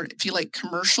more, if you like,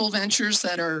 commercial ventures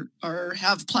that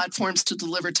have platforms to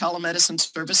deliver telemedicine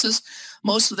services,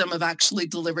 most of them have actually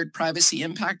delivered privacy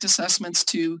impact assessments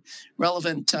to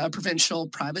relevant provincial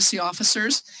privacy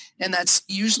officers. And that's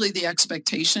usually the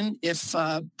expectation if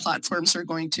platforms are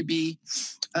going to be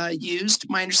used.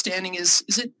 My understanding is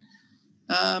it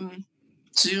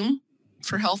Zoom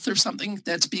for Health or something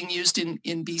that's being used in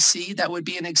BC? That would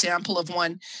be an example of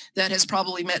one that has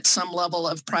probably met some level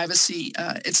of privacy.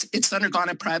 It's undergone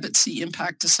a privacy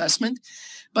impact assessment.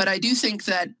 But I do think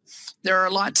that there are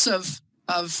lots of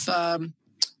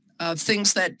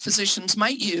things that physicians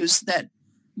might use that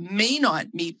may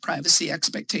not meet privacy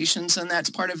expectations, and that's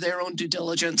part of their own due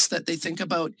diligence that they think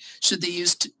about should they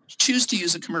choose to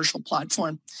use a commercial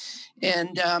platform.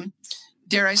 And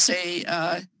dare I say,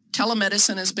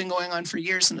 telemedicine has been going on for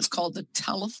years, and it's called the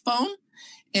telephone.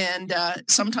 And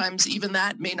sometimes even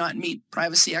that may not meet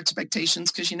privacy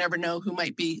expectations because you never know who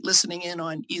might be listening in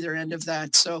on either end of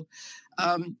that. So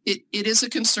it is a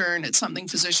concern. It's something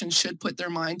physicians should put their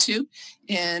mind to.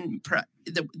 And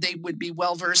they would be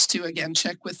well-versed to, again,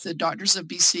 check with the Doctors of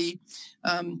BC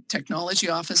Technology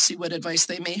Office, see what advice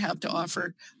they may have to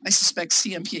offer. I suspect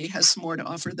CMPA has some more to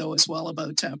offer, though, as well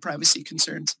about privacy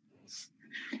concerns.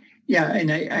 Yeah,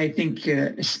 and I think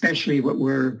especially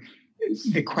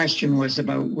the question was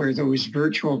about were those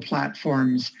virtual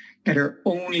platforms that are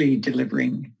only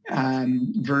delivering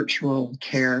virtual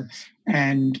care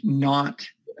and not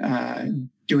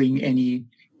doing any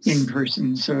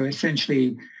in-person. So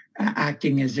essentially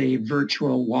acting as a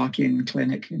virtual walk-in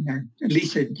clinic in there.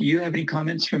 Lisa, do you have any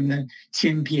comments from the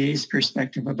CMPA's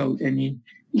perspective about any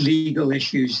legal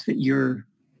issues that you're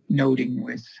noting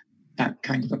with that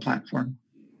kind of a platform?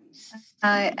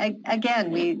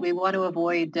 Again, we want to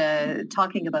avoid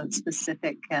talking about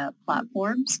specific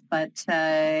platforms, but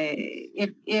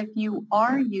if you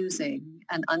are using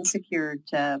an unsecured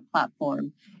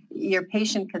platform your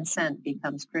patient consent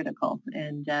becomes critical.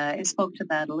 And I spoke to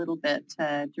that a little bit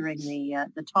during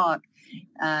the talk.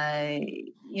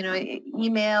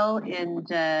 Email and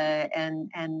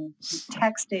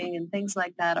texting and things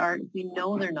like that we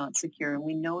know they're not secure, and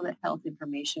we know that health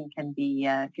information can be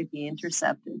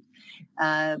intercepted.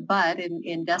 But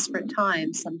in desperate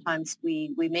times, sometimes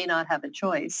we may not have a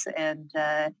choice. And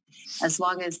as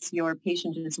long as your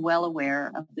patient is well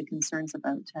aware of the concerns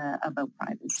about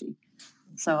privacy.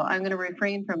 So I'm going to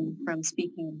refrain from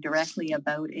speaking directly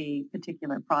about a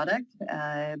particular product,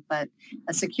 but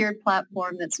a secured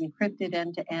platform that's encrypted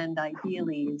end-to-end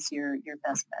ideally is your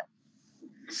best bet.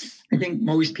 I think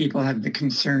most people have the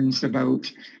concerns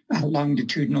about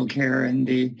longitudinal care and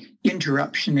the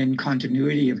interruption in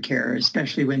continuity of care,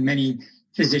 especially when many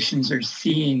physicians are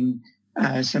seeing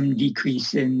some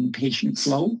decrease in patient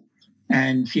flow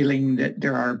and feeling that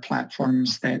there are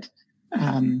platforms that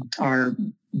are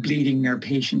bleeding their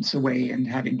patients away and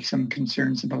having some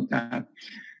concerns about that.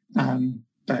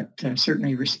 But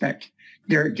certainly respect.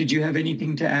 Derek, did you have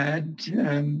anything to add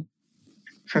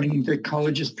from the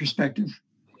college's perspective?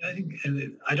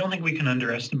 I don't think we can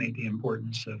underestimate the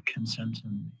importance of consent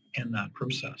in that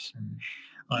process. And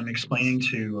I'm explaining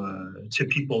to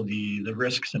people the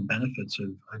risks and benefits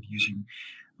of using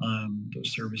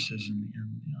those services and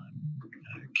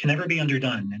can never be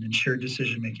underdone. And in shared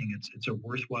decision making, it's a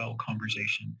worthwhile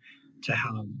conversation to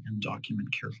have and document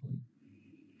carefully.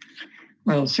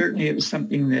 Well, certainly it was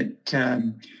something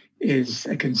that is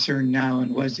a concern now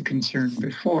and was a concern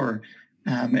before,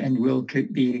 and will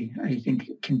be, I think,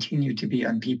 continue to be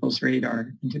on people's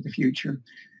radar into the future.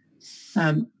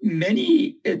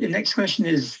 The next question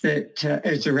is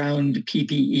around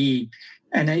PPE.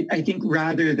 And I think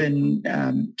rather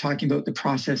than talking about the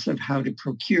process of how to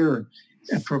procure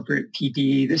appropriate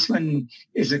PPE, this one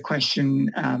is a question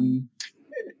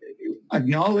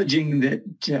acknowledging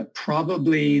that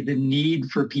probably the need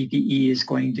for PPE is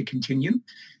going to continue.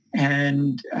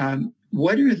 And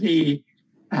what are the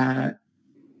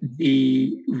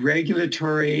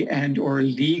regulatory and or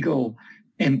legal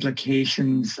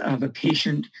implications of a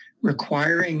patient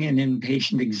requiring an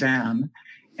inpatient exam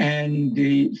and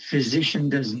the physician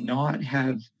does not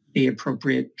have the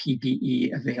appropriate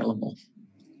PPE available?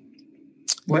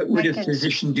 What would a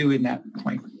physician do in that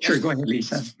point? Sure, go ahead,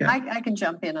 Lisa. Yeah. I can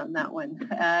jump in on that one.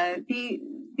 The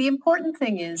important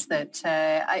thing is that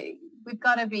we've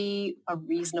got to be a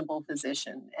reasonable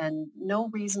physician, and no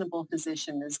reasonable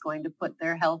physician is going to put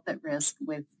their health at risk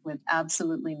with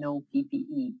absolutely no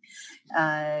PPE.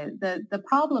 The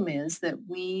problem is that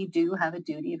we do have a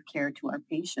duty of care to our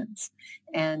patients,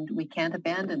 and we can't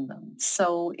abandon them.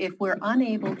 So if we're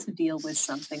unable to deal with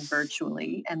something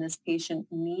virtually and this patient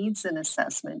needs an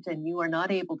assessment and you are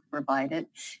not able to provide it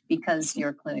because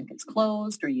your clinic is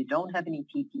closed or you don't have any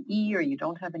PPE or you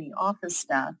don't have any office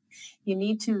staff, you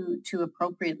need to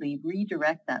appropriately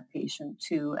redirect that patient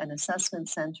to an assessment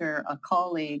center, a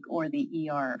colleague, or the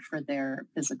ER for their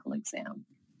physical exam.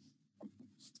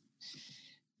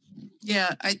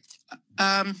 Yeah,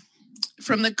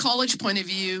 from the college point of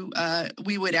view,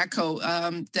 we would echo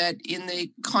that in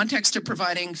the context of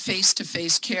providing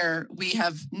face-to-face care, we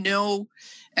have no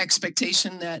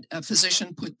expectation that a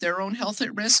physician put their own health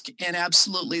at risk, and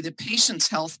absolutely the patient's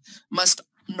health must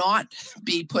not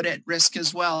be put at risk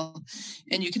as well.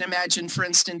 And you can imagine, for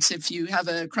instance, if you have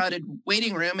a crowded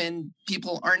waiting room and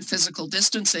people aren't physical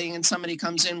distancing and somebody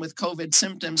comes in with COVID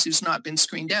symptoms who's not been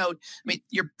screened out, I mean,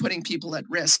 you're putting people at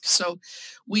risk. So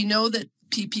we know that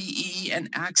PPE and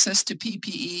access to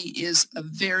PPE is a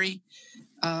very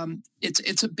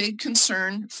it's a big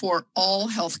concern for all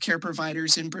healthcare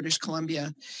providers in British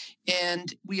Columbia.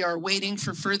 And we are waiting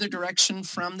for further direction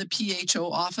from the PHO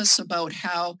office about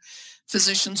how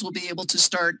physicians will be able to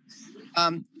start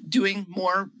doing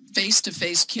more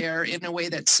face-to-face care in a way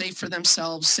that's safe for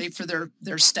themselves, safe for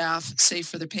their staff, safe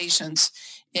for the patients,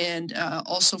 and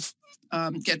also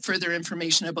get further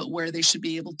information about where they should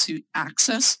be able to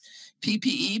access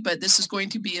PPE. But this is going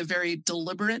to be a very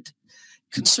deliberate,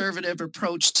 conservative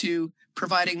approach to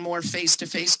providing more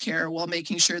face-to-face care while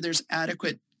making sure there's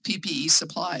adequate PPE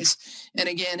supplies. And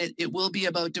again, it will be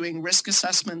about doing risk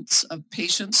assessments of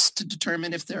patients to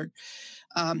determine if they're,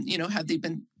 have they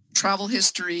been travel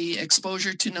history,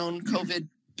 exposure to known COVID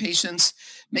patients,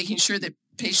 making sure that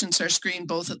patients are screened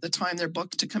both at the time they're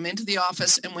booked to come into the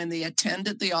office and when they attend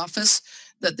at the office,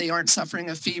 that they aren't suffering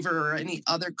a fever or any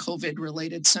other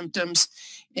COVID-related symptoms,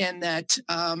 and that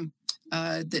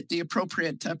that the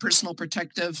appropriate personal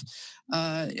protective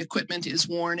equipment is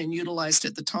worn and utilized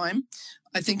at the time.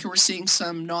 I think we're seeing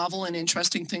some novel and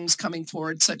interesting things coming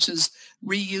forward, such as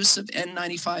reuse of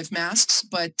N95 masks.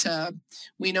 But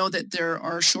we know that there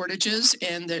are shortages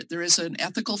and that there is an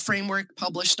ethical framework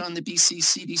published on the BC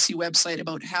CDC website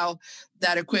about how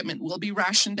that equipment will be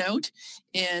rationed out.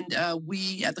 And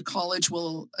we at the college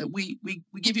will, we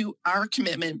give you our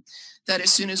commitment that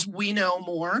as soon as we know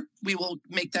more, we will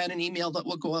make that an email that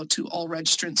will go out to all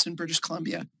registrants in British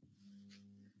Columbia.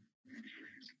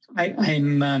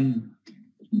 I'm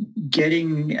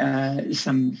getting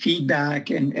some feedback,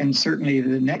 and certainly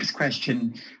the next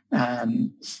question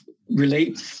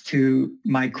relates to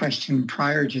my question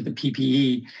prior to the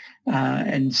PPE,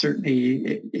 and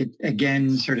certainly it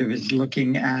again sort of is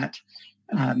looking at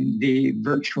the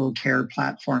virtual care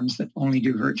platforms that only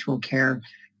do virtual care.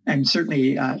 And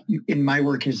certainly in my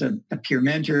work as a peer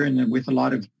mentor and with a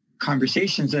lot of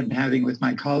conversations I'm having with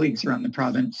my colleagues around the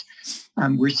province,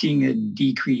 we're seeing a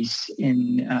decrease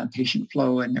in patient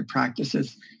flow in their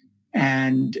practices.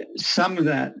 And some of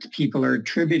that people are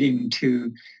attributing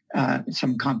to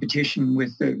some competition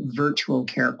with the virtual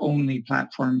care only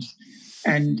platforms.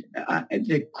 And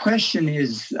the question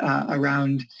is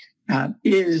around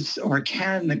is or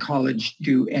can the college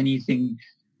do anything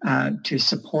to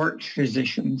support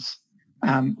physicians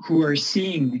who are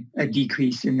seeing a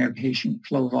decrease in their patient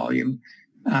flow volume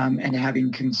and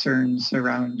having concerns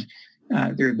around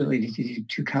their ability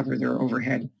to cover their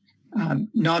overhead.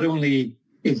 Not only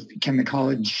can the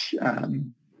college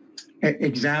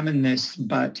examine this,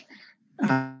 but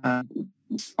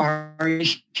are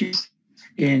issues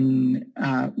in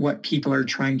what people are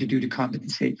trying to do to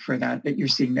compensate for that you're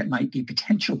seeing that might be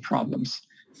potential problems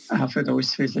for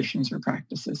those physicians or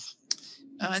practices?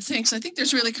 Thanks. I think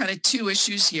there's really kind of two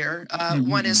issues here.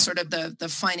 One is sort of the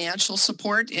financial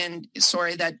support, and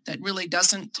sorry, that really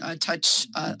doesn't touch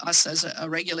us as a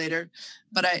regulator,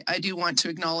 but I do want to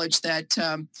acknowledge that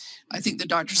I think the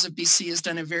Doctors of BC has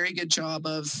done a very good job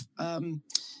of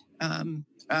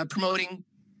promoting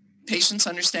patients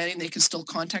understanding they can still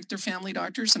contact their family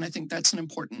doctors, and I think that's an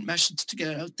important message to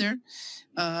get out there.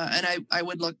 And I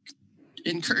would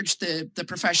encourage the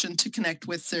profession to connect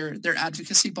with their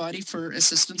advocacy body for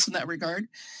assistance in that regard.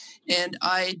 And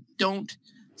I don't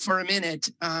for a minute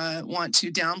want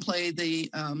to downplay the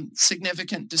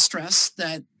significant distress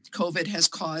that COVID has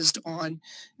caused on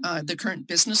the current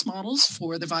business models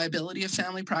for the viability of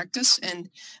family practice. And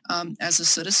as a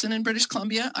citizen in British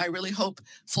Columbia, I really hope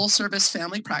full service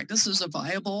family practice is a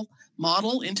viable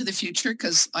model into the future,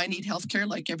 because I need healthcare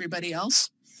like everybody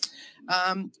else.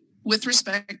 With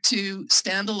respect to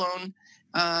standalone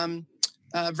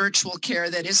virtual care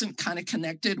that isn't kind of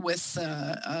connected with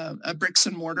a bricks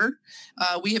and mortar,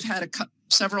 we have had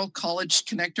several College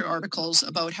Connector articles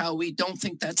about how we don't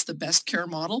think that's the best care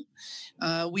model.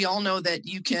 We all know that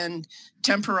you can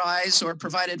temporize or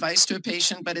provide advice to a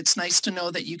patient, but it's nice to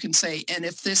know that you can say, and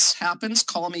if this happens,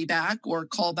 call me back, or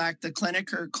call back the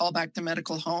clinic, or call back the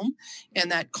medical home.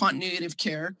 And that continuity of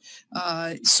care,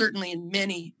 certainly in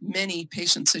many, many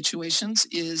patient situations,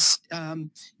 is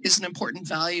an important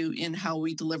value in how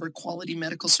we deliver quality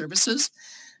medical services.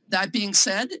 That being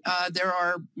said, there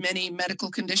are many medical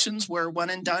conditions where one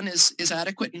and done is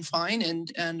adequate and fine,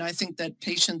 and I think that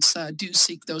patients do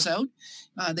seek those out.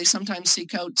 They sometimes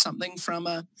seek out something from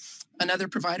another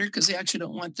provider because they actually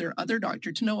don't want their other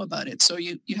doctor to know about it. So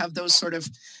you have those sort of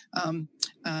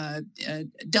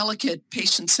delicate,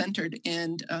 patient-centered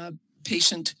and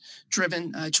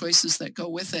patient-driven choices that go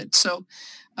with it. So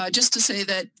just to say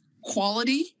that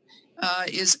quality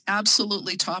is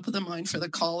absolutely top of the mind for the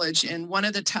college. And one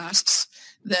of the tasks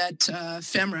that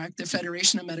FEMRAC, the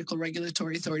Federation of Medical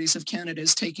Regulatory Authorities of Canada,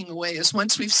 is taking away is,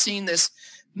 once we've seen this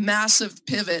massive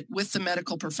pivot with the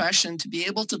medical profession to be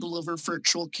able to deliver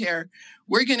virtual care,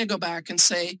 we're going to go back and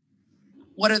say,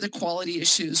 what are the quality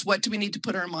issues? What do we need to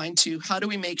put our mind to? How do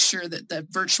we make sure that that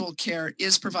virtual care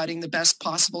is providing the best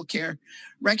possible care?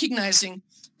 Recognizing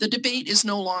the debate is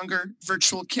no longer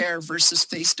virtual care versus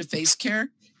face-to-face care.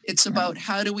 It's about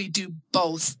how do we do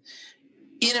both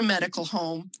in a medical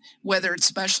home, whether it's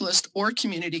specialist or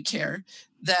community care,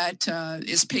 that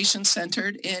is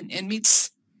patient-centered and meets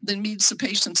the needs of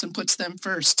patients and puts them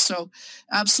first. So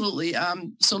absolutely.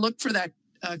 So look for that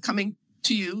coming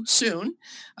to you soon.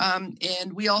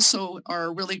 And we also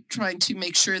are really trying to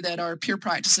make sure that our peer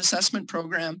practice assessment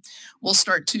program will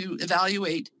start to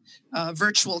evaluate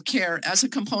virtual care as a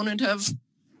component of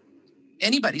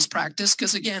anybody's practice,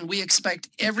 because again, we expect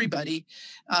everybody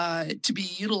to be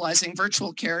utilizing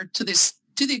virtual care to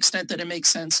the extent that it makes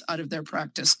sense out of their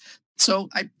practice. So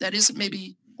that isn't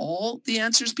maybe all the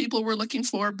answers people were looking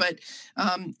for, but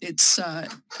it's a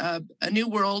new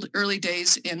world, early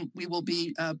days, and we will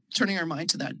be turning our mind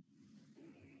to that.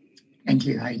 Thank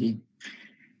you, Heidi.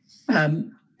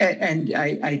 And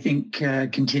I think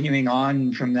continuing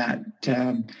on from that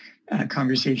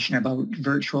conversation about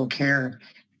virtual care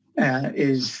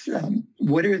is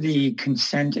what are the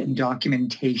consent and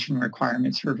documentation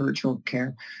requirements for virtual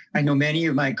care? I know many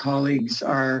of my colleagues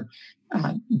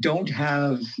don't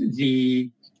have the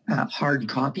hard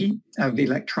copy of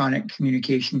electronic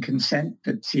communication consent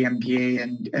that CMPA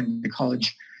and the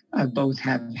college both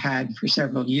have had for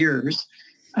several years.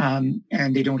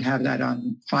 And they don't have that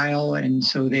on file. And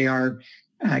so they are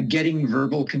getting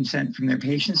verbal consent from their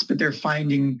patients, but they're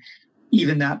finding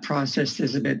even that process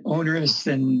is a bit onerous,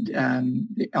 and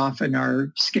they often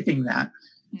are skipping that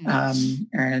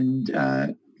and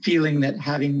feeling that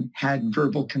having had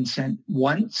verbal consent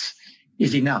once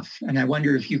is enough. And I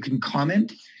wonder if you can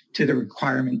comment to the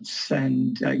requirements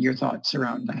and your thoughts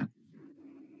around that.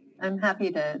 I'm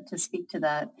happy to speak to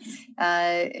that.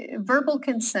 Verbal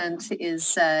consent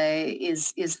is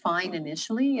fine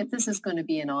initially. If this is going to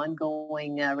be an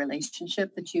ongoing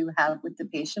relationship that you have with the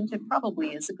patient, it probably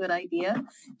is a good idea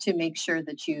to make sure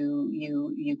that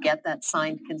you get that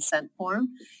signed consent form.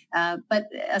 But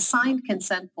a signed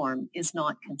consent form is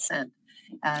not consent.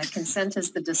 Consent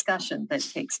is the discussion that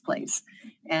takes place.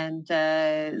 And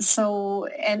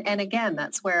and again,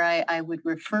 that's where I would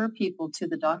refer people to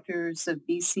the Doctors of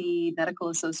BC Medical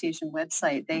Association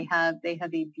website. They have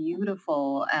a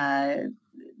beautiful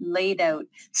laid out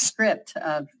script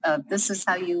of this is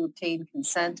how you obtain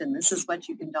consent and this is what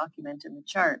you can document in the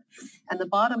chart. And the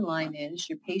bottom line is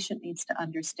your patient needs to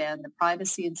understand the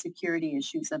privacy and security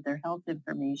issues of their health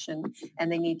information, and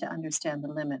they need to understand the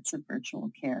limits of virtual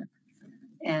care.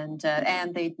 And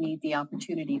they need the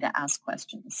opportunity to ask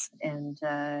questions, and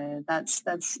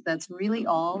that's really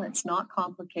all. It's not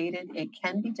complicated. It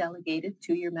can be delegated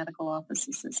to your medical office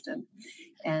assistant,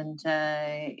 and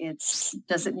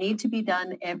does it need to be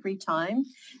done every time?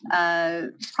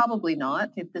 Probably not.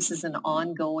 If this is an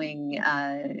ongoing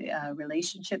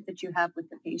relationship that you have with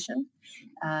the patient,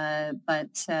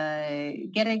 but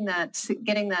getting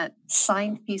that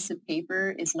signed piece of paper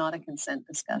is not a consent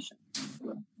discussion.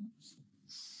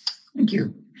 Thank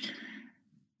you.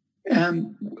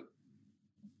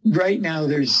 Right now,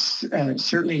 there's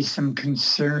certainly some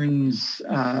concerns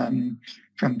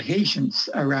from patients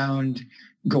around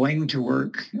going to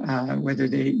work, whether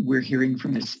we're hearing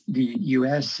from the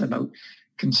U.S. about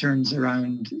concerns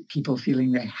around people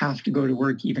feeling they have to go to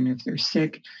work even if they're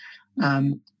sick.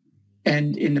 And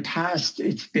in the past,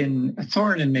 it's been a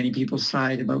thorn in many people's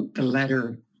side about the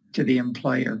letter to the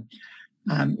employer.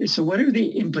 So what are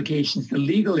the implications, the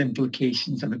legal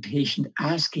implications of a patient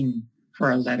asking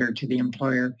for a letter to the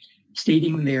employer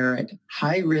stating they're at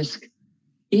high risk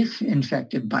if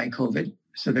infected by COVID,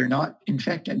 so they're not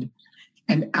infected,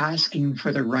 and asking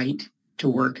for the right to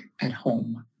work at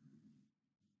home?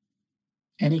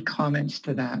 Any comments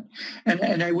to that?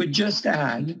 And I would just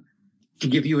add, to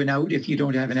give you an out if you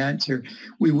don't have an answer,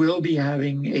 we will be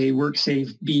having a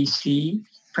WorkSafe BC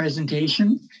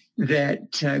presentation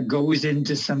that goes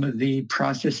into some of the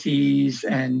processes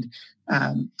and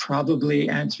probably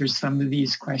answers some of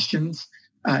these questions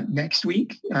next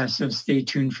week. So stay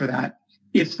tuned for that,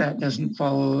 if that doesn't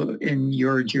fall in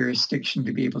your jurisdiction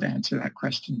to be able to answer that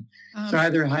question. So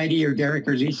either Heidi or Derek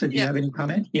or Lisa, do you have any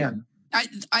comment? Yeah.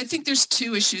 I think there's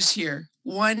two issues here.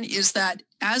 One is that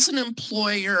as an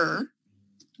employer,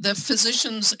 the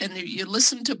physicians, and you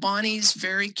listen to Bonnie's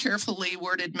very carefully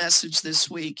worded message this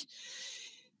week,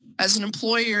 as an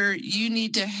employer, you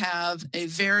need to have a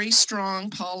very strong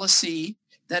policy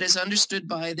that is understood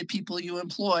by the people you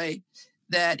employ,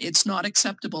 that it's not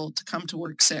acceptable to come to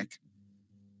work sick.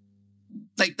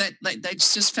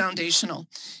 That's just foundational.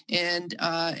 And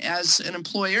as an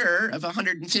employer of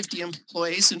 150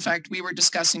 employees, in fact, we were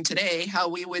discussing today how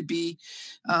we would be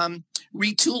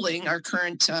retooling our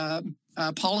current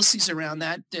policies around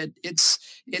that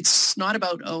it's not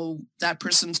about, oh, that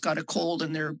person's got a cold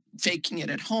and they're faking it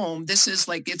at home. This is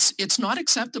like, it's not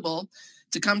acceptable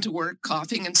to come to work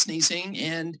coughing and sneezing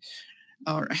and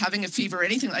or having a fever or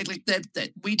anything like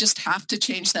that we just have to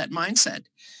change that mindset.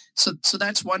 So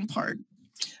that's one part.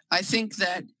 I think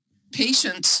that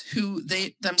patients who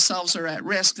they themselves are at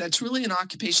risk, that's really an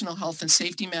occupational health and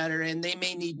safety matter, and they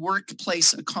may need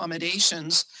workplace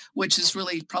accommodations, which is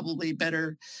really probably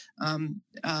better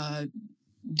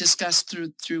discussed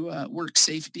through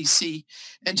WorkSafe BC.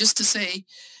 And just to say,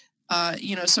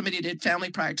 somebody did family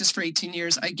practice for 18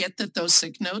 years. I get that those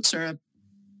sick notes are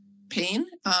pain,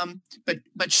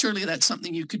 but surely that's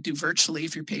something you could do virtually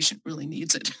if your patient really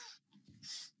needs it.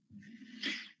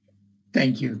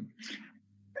 Thank you.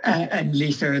 And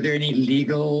Lisa, are there any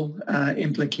legal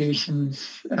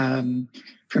implications from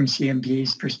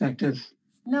CMPA's perspective?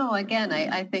 No, again,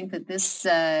 I think that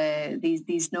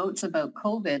these notes about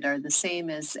COVID are the same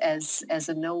as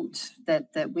a note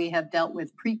that we have dealt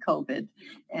with pre-COVID,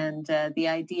 and the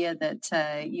idea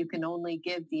that you can only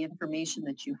give the information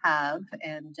that you have,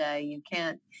 and you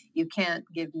can't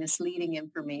give misleading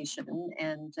information,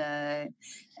 and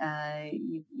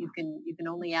you can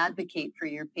only advocate for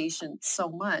your patient so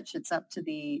much. It's up to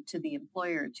the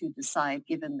employer to decide,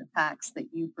 given the facts that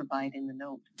you provide in the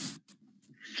note.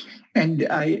 And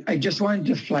I just wanted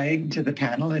to flag to the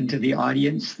panel and to the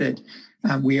audience that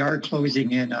we are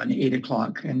closing in on 8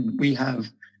 o'clock, and we have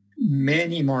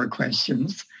many more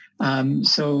questions.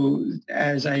 So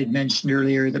as I had mentioned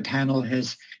earlier, the panel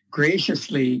has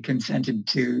graciously consented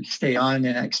to stay on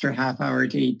an extra half hour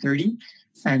to 8:30,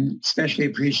 and especially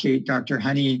appreciate Dr.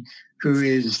 Honey, who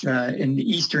is in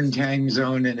the Eastern time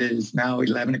zone, and it is now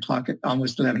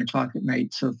almost 11 o'clock at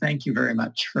night. So thank you very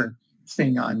much for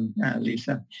staying on,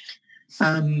 Lisa.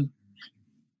 An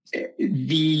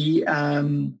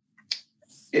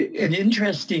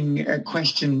interesting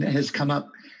question has come up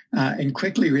and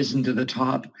quickly risen to the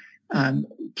top.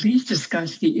 Please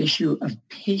discuss the issue of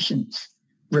patients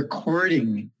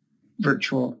recording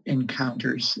virtual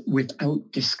encounters without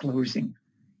disclosing.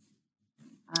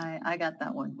 I got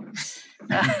that one.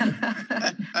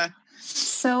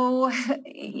 So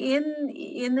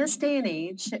in this day and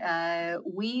age,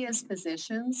 we as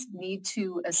physicians need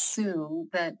to assume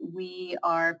that we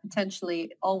are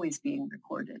potentially always being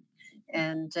recorded.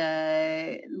 And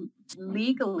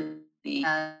legally,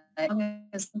 as long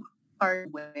as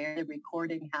part where the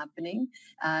recording happening,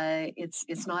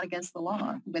 it's not against the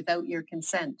law without your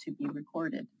consent to be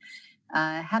recorded.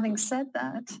 Having said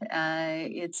that,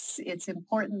 it's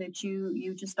important that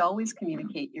you just always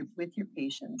communicate with your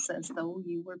patients as though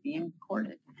you were being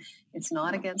recorded. It's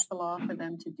not against the law for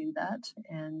them to do that,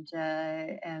 and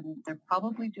they're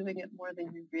probably doing it more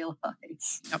than you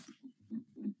realize. Yep.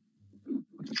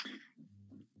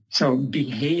 So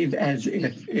behave as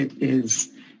if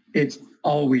it's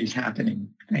always happening.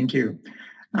 Thank you.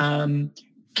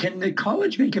 Can the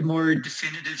college make a more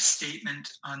definitive statement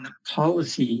on the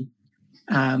policy?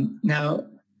 Now,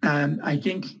 I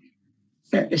think,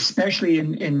 especially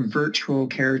in virtual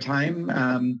care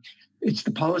time, it's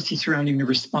the policy surrounding the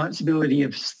responsibility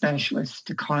of specialists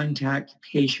to contact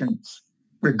patients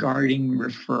regarding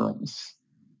referrals.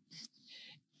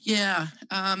 Yeah,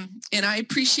 and I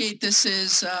appreciate this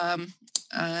is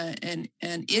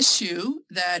an issue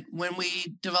that when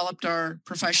we developed our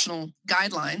professional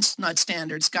guidelines, not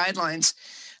standards, guidelines,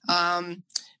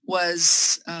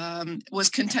 was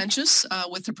contentious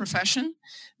with the profession.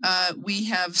 We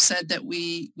have said that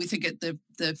we think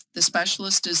the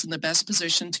specialist is in the best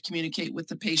position to communicate with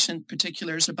the patient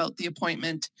particulars about the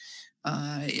appointment.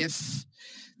 If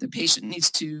the patient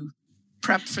needs to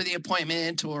prep for the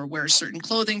appointment or wear certain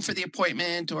clothing for the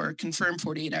appointment or confirm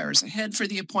 48 hours ahead for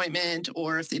the appointment,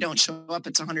 or if they don't show up,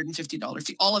 it's $150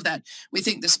 fee, all of that. We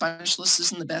think the specialist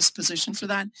is in the best position for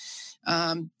that.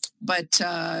 But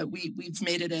we've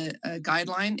made it a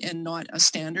guideline and not a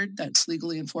standard that's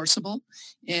legally enforceable.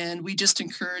 And we just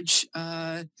encourage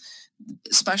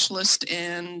specialists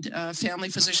and family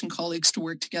physician colleagues to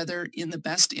work together in the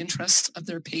best interests of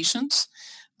their patients.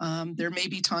 There may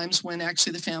be times when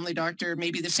actually the family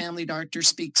doctor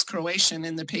speaks Croatian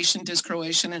and the patient is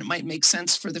Croatian, and it might make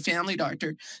sense for the family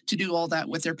doctor to do all that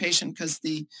with their patient because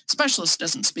the specialist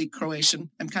doesn't speak Croatian.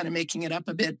 I'm kind of making it up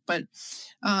a bit, but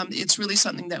it's really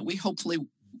something that we hopefully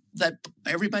that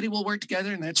everybody will work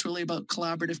together, and that's really about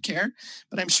collaborative care.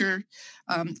 But I'm sure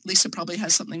Lisa probably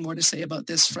has something more to say about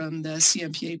this from the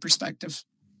CMPA perspective.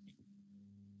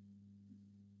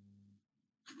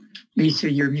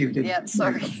 Lisa, you're muted. Yeah,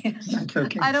 sorry. That's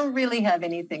okay. I don't really have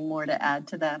anything more to add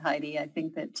to that, Heidi. I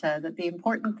think that that the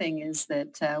important thing is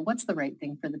that what's the right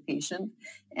thing for the patient,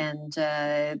 and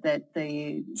that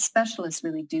the specialists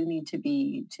really do need to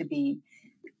be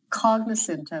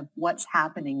cognizant of what's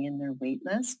happening in their wait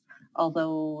list.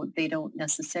 Although they don't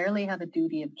necessarily have a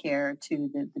duty of care to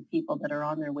the people that are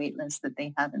on their wait list that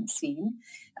they haven't seen.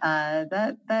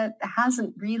 That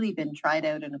hasn't really been tried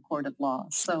out in a court of law.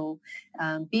 So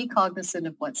be cognizant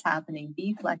of what's happening.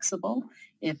 Be flexible.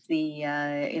 If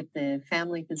the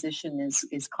family physician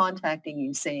is contacting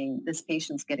you saying this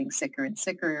patient's getting sicker and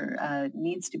sicker,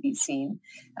 needs to be seen,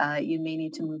 you may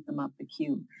need to move them up the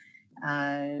queue.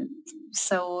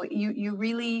 So you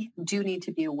really do need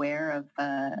to be aware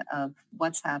of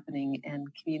what's happening and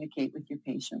communicate with your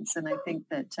patients. And I think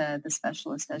that the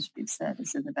specialist, as you've said,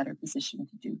 is in a better position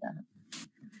to do that.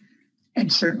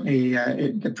 And certainly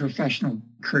the professional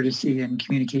courtesy and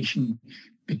communication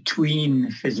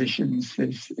between physicians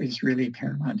is really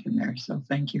paramount in there. So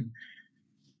thank you.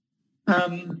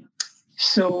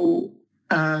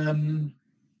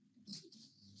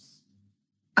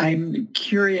 I'm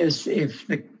curious if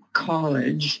the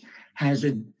college has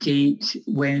a date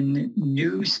when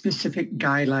new specific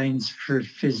guidelines for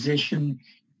physician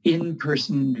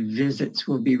in-person visits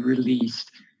will be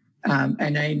released.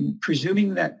 And I'm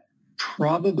presuming that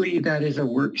probably that is a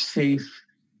WorkSafe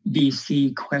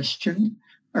BC question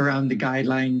around the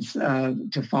guidelines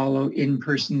to follow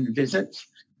in-person visits,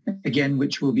 again,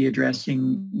 which we'll be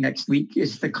addressing next week.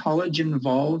 Is the college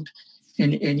involved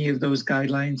in any of those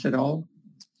guidelines at all?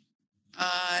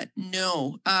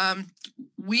 No.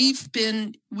 We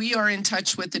are in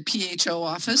touch with the PHO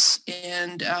office,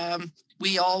 and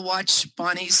we all watch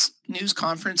Bonnie's news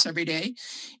conference every day.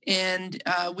 And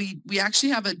we actually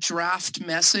have a draft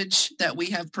message that we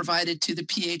have provided to the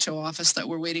PHO office that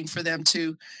we're waiting for them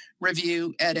to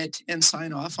review, edit, and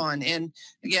sign off on. And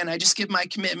again, I just give my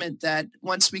commitment that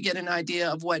once we get an idea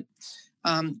of what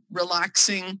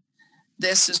relaxing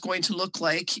this is going to look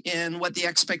like and what the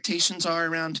expectations are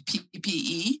around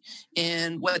PPE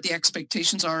and what the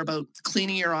expectations are about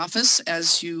cleaning your office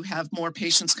as you have more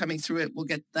patients coming through it, we'll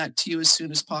get that to you as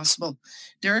soon as possible.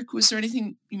 Derek, was there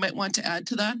anything you might want to add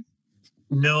to that?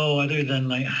 No, other than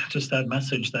just that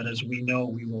message that, as we know,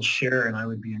 we will share, and I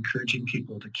would be encouraging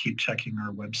people to keep checking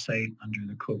our website under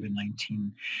the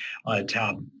COVID-19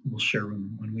 tab. We'll share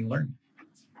when we learn.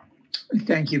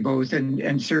 Thank you both,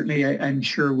 and certainly I'm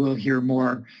sure we'll hear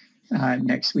more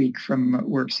next week from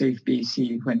WorkSafe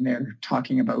BC when they're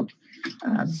talking about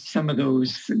some of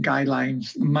those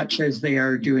guidelines, much as they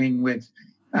are doing with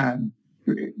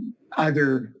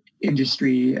other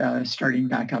industry starting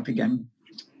back up again.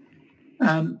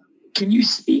 Can you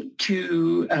speak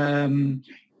to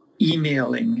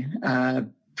emailing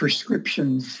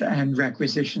prescriptions and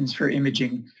requisitions for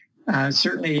imaging?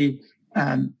 Certainly,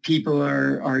 people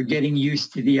are getting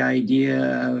used to the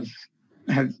idea of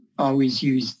have always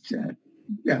used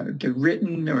the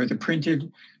written or the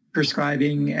printed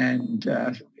prescribing and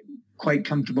quite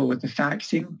comfortable with the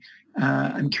faxing.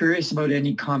 I'm curious about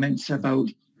any comments about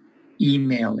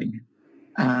emailing,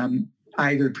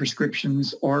 either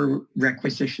prescriptions or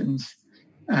requisitions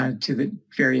to the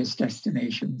various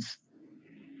destinations.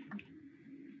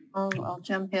 I'll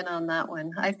jump in on that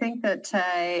one. I think that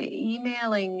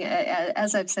emailing,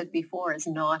 as I've said before, is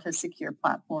not a secure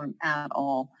platform at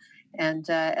all. And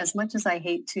as much as I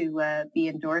hate to be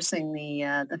endorsing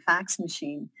the fax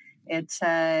machine, it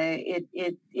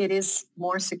is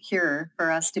more secure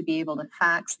for us to be able to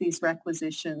fax these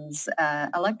requisitions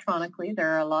electronically.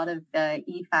 There are a lot of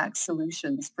e-fax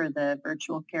solutions for the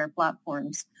virtual care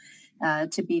platforms.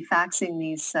 To be faxing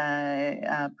these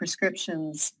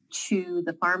prescriptions to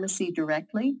the pharmacy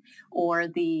directly or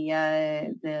the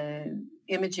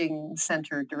imaging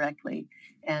center directly.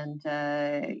 And,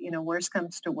 worst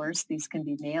comes to worst, these can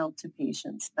be mailed to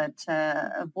patients. But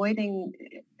avoiding,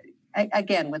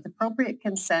 again, with appropriate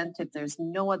consent, if there's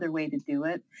no other way to do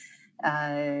it,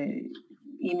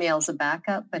 email's a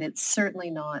backup, but it's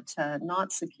certainly not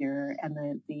secure,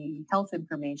 and the health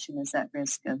information is at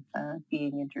risk of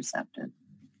being intercepted.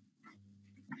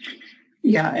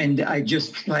 Yeah, and I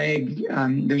just flagged,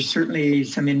 there's certainly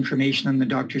some information on the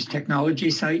Doctors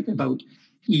Technology site about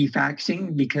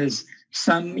e-faxing, because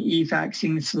some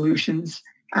e-faxing solutions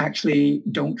actually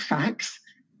don't fax.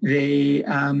 They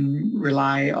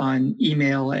rely on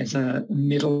email as a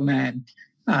middleman,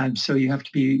 so you have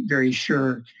to be very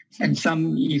sure. And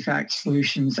some e-fax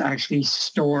solutions actually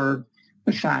store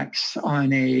the fax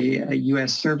on a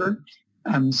US server.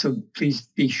 So please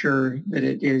be sure that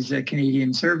it is a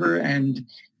Canadian server and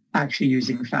actually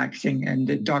using faxing. And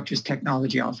the Doctors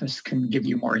Technology Office can give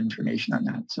you more information on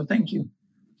that. So thank you.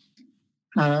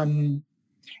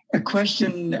 A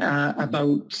question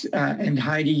about, and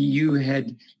Heidi, you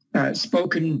had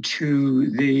spoken to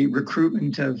the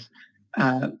recruitment of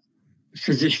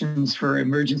physicians for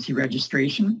emergency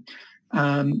registration.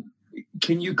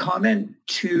 Can you comment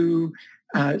to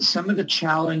some of the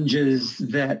challenges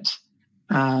that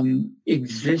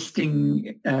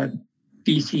existing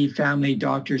BC family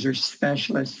doctors or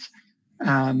specialists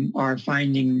are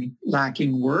finding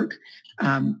lacking work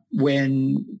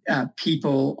when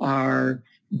people are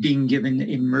being given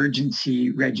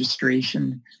emergency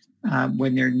registration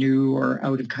when they're new or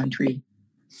out of country?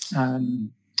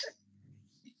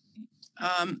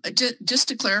 Just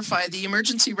to clarify, the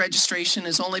emergency registration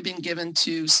has only been given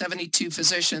to 72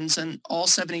 physicians, and all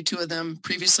 72 of them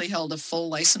previously held a full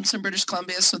license in British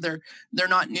Columbia, so they're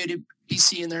not new to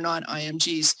BC and they're not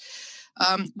IMGs.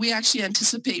 We actually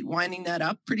anticipate winding that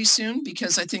up pretty soon,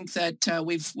 because I think that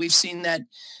we've seen that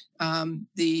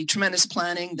the tremendous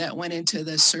planning that went into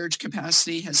the surge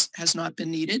capacity has not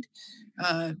been needed.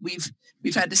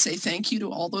 We've had to say thank you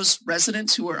to all those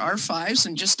residents who are R5s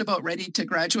and just about ready to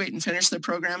graduate and finish their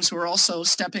programs, who are also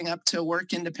stepping up to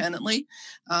work independently.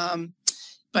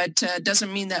 But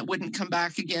doesn't mean that wouldn't come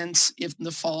back again if in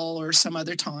the fall or some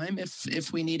other time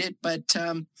if we need it. But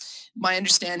my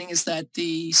understanding is that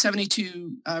the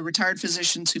 72 retired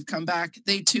physicians who've come back,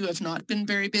 they too have not been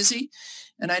very busy.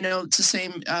 And I know it's the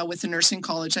same with the nursing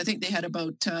college. I think they had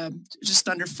about just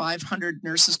under 500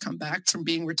 nurses come back from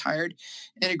being retired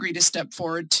and agree to step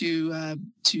forward to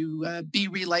be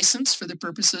relicensed for the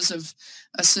purposes of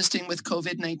assisting with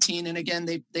COVID-19. And again,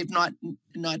 they've not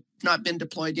been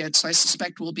deployed yet. So I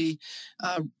suspect we'll be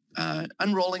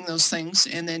unrolling those things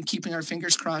and then keeping our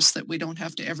fingers crossed that we don't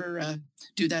have to ever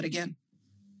do that again.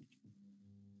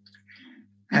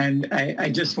 And I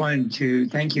just wanted to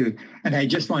thank you. And I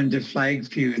just wanted to flag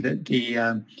for you that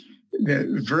the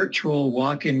virtual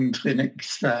walk-in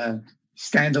clinics,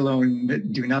 standalone,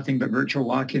 that do nothing but virtual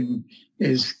walk-in,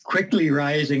 is quickly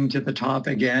rising to the top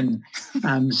again.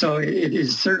 So it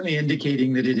is certainly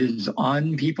indicating that it is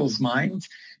on people's minds.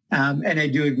 And I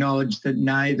do acknowledge that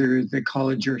neither the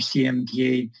college or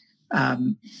CMPA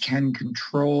can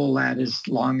control that as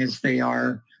long as they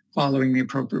are following the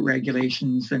appropriate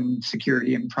regulations and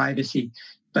security and privacy.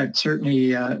 But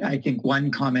certainly, I think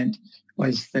one comment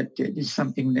was that it is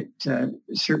something that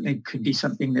certainly could be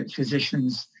something that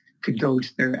physicians could go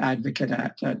to their advocate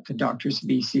at the Doctors of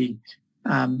BC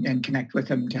and connect with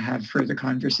them to have further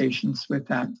conversations with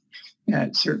that.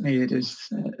 Certainly, it is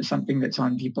something that's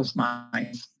on people's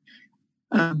minds.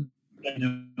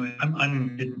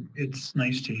 It's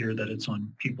nice to hear that it's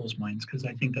on people's minds, because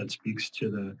I think that speaks to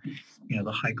the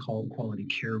high quality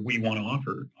care we want to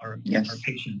offer our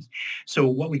patients. So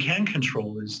what we can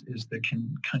control is the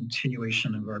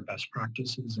continuation of our best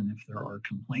practices, and if there are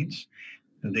complaints,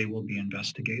 they will be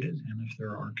investigated, and if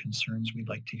there are concerns, we'd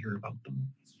like to hear about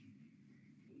them.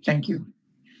 Thank you.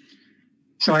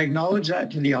 So I acknowledge that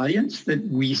to the audience, that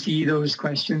we see those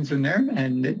questions in there,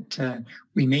 and that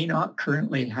we may not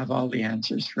currently have all the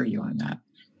answers for you on that.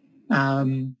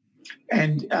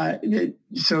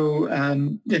 So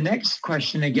the next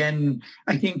question, again,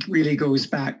 I think really goes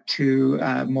back to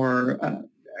more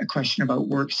a question about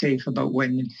WorkSafe, about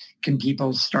when can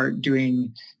people start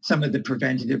doing some of the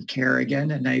preventative care again.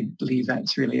 And I believe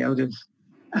that's really out of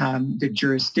the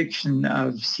jurisdiction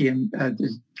of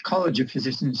the College of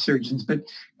Physicians and Surgeons. But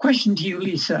question to you,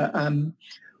 Lisa,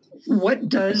 what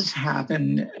does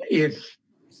happen if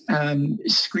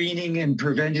screening and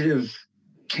preventative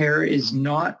care is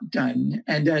not done,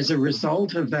 and as a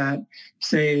result of that,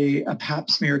 say a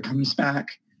pap smear comes back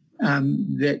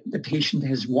that the patient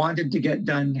has wanted to get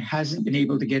done, hasn't been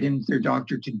able to get into their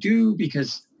doctor to do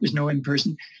because there's no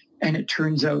in-person, and it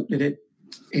turns out that it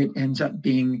ends up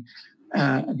being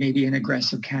maybe an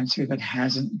aggressive cancer that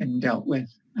hasn't been dealt with.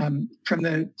 From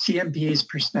the CMPA's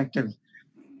perspective,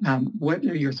 what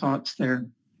are your thoughts there?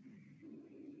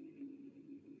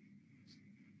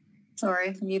 Sorry,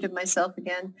 I muted myself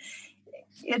again.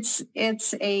 It's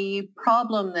a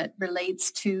problem that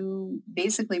relates to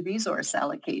basically resource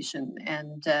allocation.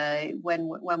 And when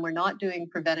we're not doing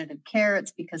preventative care,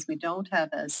 it's because we don't have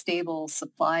a stable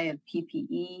supply of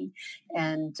PPE.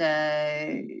 And,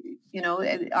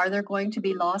 are there going to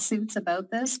be lawsuits about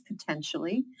this?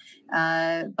 Potentially.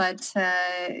 But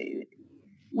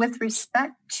with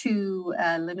respect to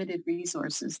limited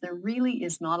resources, there really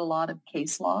is not a lot of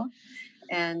case law.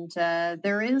 And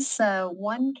there is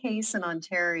one case in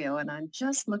Ontario, and I'm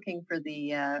just looking for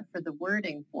the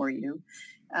wording for you.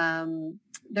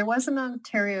 There was an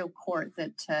Ontario court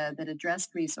that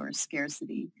addressed resource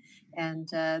scarcity, and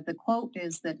the quote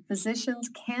is that physicians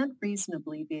can't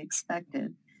reasonably be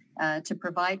expected to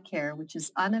provide care which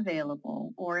is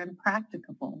unavailable or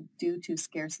impracticable due to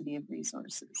scarcity of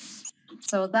resources.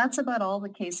 So that's about all the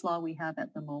case law we have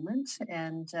at the moment.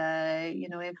 And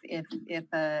if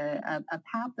a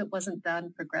PAP that wasn't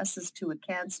done progresses to a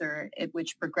cancer,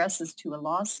 which progresses to a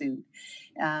lawsuit,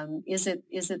 is it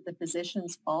the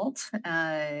physician's fault?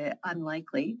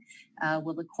 Unlikely.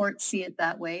 Will the court see it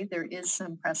that way? There is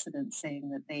some precedent saying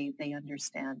that they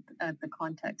understand the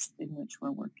context in which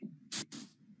we're working.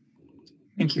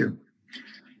 Thank you.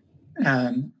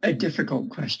 A difficult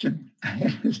question,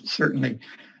 certainly.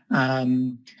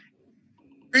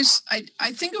 Bruce,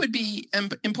 I think it would be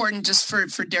important just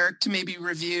for Derek to maybe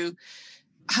review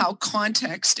how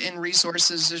context and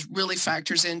resources really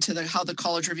factors into how the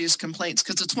college reviews complaints.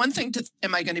 Because it's one thing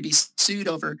am I going to be sued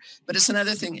over, but it's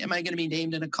another thing, am I going to be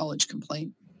named in a college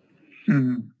complaint?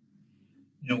 Mm-hmm.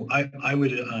 I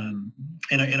would,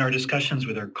 in our discussions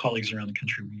with our colleagues around the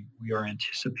country, we are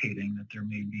anticipating that there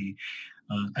may be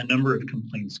a number of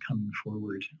complaints coming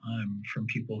forward from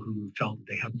people who felt that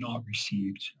they have not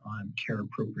received care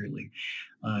appropriately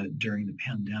during the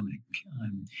pandemic.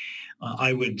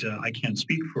 I can't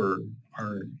speak for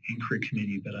our inquiry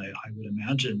committee, but I would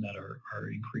imagine that our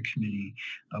inquiry committee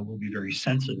will be very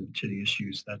sensitive to the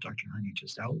issues that Dr. Honey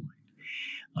just outlined.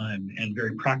 And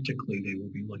very practically, they will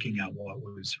be looking at what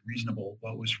was reasonable,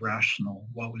 what was rational,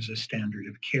 what was a standard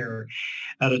of care,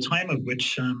 at a time of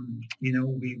which we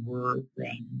were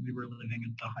living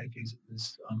at the high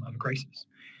phases of a crisis.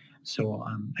 So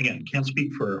again, can't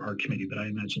speak for our committee, but I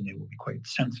imagine they will be quite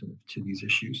sensitive to these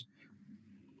issues.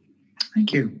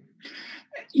 Thank you.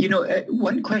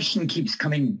 One question keeps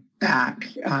coming back,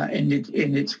 and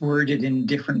it's worded in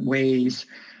different ways.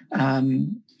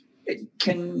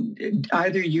 Can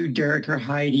either you, Derek, or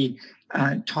Heidi,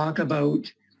 talk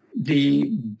about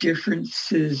the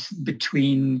differences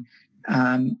between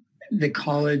the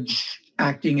college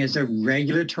acting as a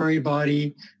regulatory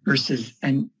body versus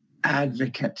an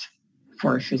advocate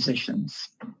for physicians?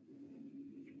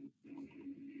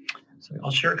 So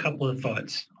I'll share a couple of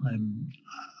thoughts.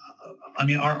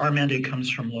 Our mandate comes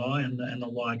from law, and the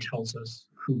law tells us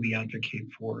who we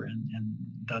advocate for, and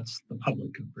that's the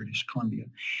public of British Columbia.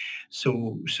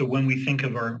 So when we think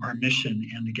of our mission,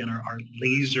 and again, our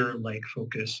laser-like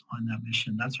focus on that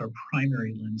mission, that's our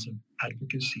primary lens of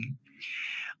advocacy.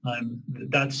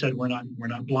 That said, we're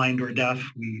not blind or deaf.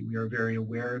 We are very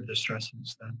aware of the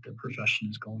stresses that the profession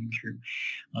is going through.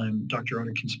 Dr.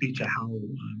 Otter can speak to how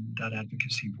that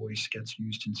advocacy voice gets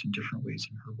used in some different ways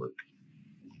in her work.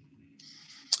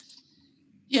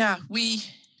 Yeah,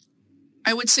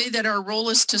 I would say that our role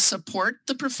is to support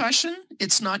the profession.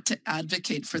 It's not to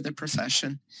advocate for the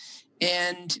profession.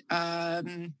 And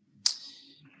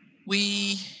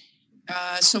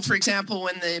so for example,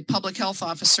 when the public health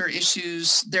officer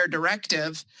issues their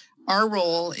directive, our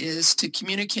role is to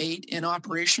communicate and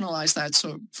operationalize that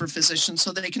for physicians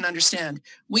so that they can understand.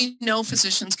 We know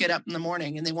physicians get up in the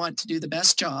morning and they want to do the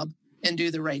best job and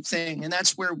do the right thing. And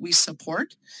that's where we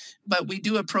support. But we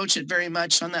do approach it very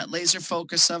much on that laser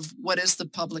focus of what is the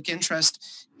public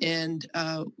interest and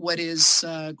what is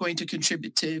going to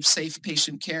contribute to safe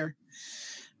patient care.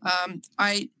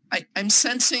 I'm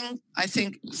sensing, I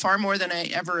think, far more than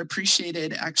I ever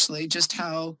appreciated, actually, just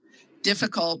how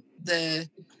difficult the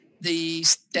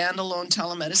standalone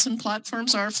telemedicine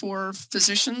platforms are for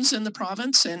physicians in the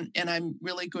province, and I'm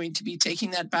really going to be taking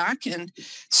that back. And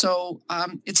so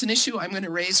it's an issue I'm going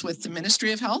to raise with the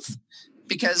Ministry of Health,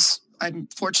 because I'm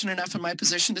fortunate enough in my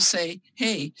position to say,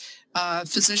 hey,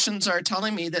 physicians are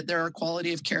telling me that there are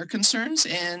quality of care concerns,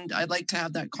 and I'd like to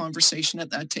have that conversation at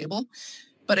that table.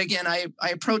 But again, I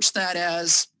approach that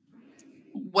as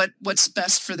what's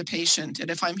best for the patient. And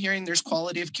if I'm hearing there's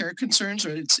quality of care concerns or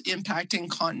it's impacting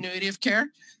continuity of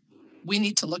care, we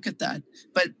need to look at that.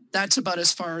 But that's about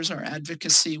as far as our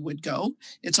advocacy would go.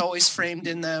 It's always framed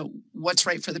in the what's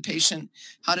right for the patient.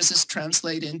 How does this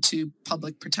translate into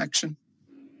public protection?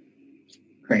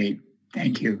 Great.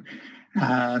 Thank you.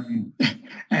 And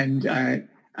I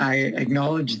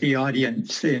acknowledge the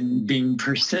audience in being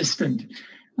persistent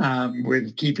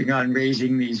with keeping on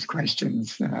raising these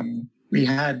questions. We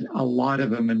had a lot of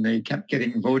them and they kept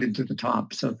getting voted to the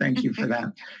top. So thank you for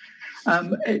that.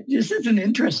 This is an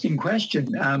interesting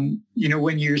question.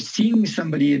 When you're seeing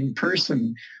somebody in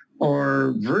person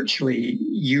or virtually,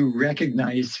 you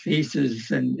recognize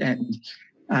faces and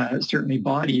certainly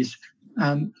bodies.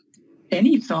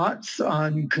 Any thoughts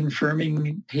on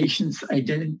confirming patients'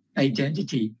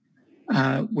 identity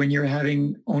when you're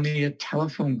having only a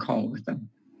telephone call with them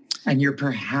and you're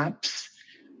perhaps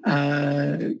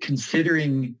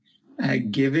considering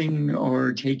giving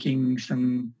or taking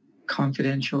some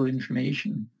confidential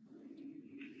information?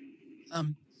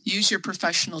 Use your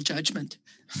professional judgment.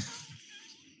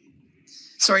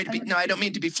 Sorry I don't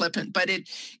mean to be flippant, but it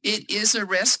is a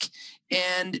risk.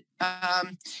 And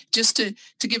just to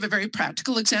give a very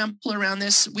practical example around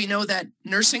this, we know that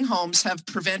nursing homes have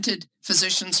prevented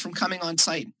physicians from coming on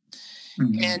site.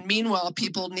 Mm-hmm. And meanwhile,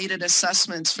 people needed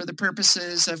assessments for the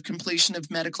purposes of completion of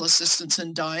medical assistance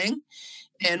and dying.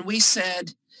 And we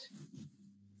said,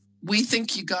 we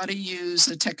think you got to use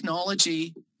a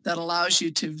technology that allows you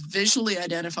to visually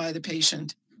identify the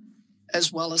patient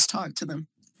as well as talk to them.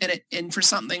 And for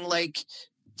something like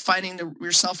finding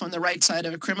yourself on the right side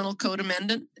of a criminal code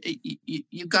amendment,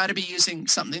 you've got to be using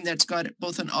something that's got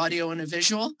both an audio and a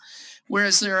visual.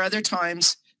 Whereas there are other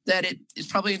times that it's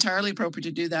probably entirely appropriate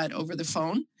to do that over the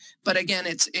phone. But again,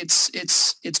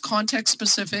 it's context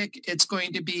specific. It's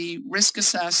going to be risk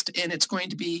assessed, and it's going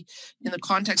to be in the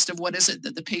context of what is it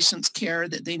that the patient's care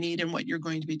that they need and what you're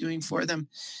going to be doing for them.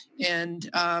 And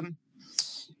I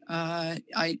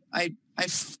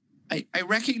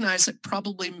recognize that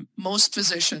probably most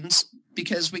physicians,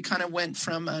 because we kind of went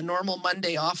from a normal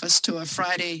Monday office to a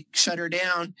Friday shutter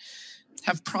down,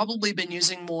 have probably been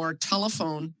using more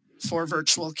telephone for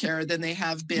virtual care than they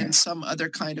have been some other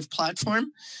kind of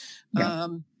platform. Yeah.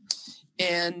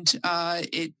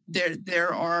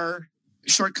 There are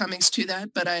shortcomings to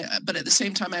that, but at the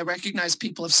same time, I recognize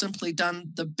people have simply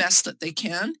done the best that they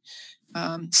can.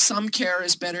 Some care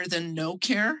is better than no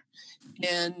care.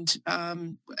 And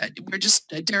we're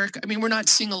just, Derek, I mean, we're not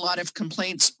seeing a lot of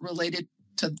complaints related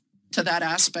to that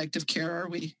aspect of care, are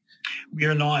we? We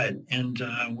are not, and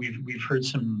we've heard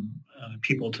some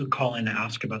people to call in to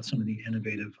ask about some of the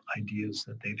innovative ideas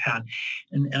that they've had,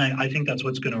 and I think that's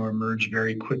what's going to emerge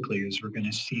very quickly, is we're going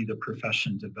to see the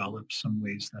profession develop some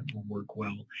ways that will work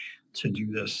well to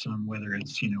do this. Whether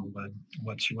it's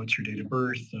what's your date of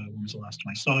birth, when was the last time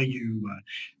I saw you,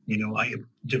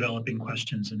 developing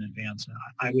questions in advance.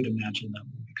 I would imagine that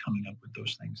we'll be coming up with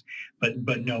those things, but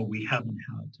no, we haven't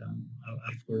had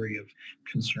a flurry of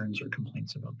concerns or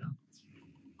complaints about that.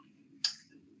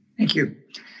 Thank you.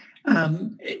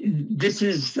 This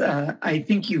is, I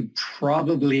think you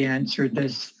probably answered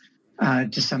this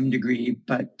to some degree,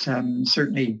 but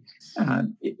certainly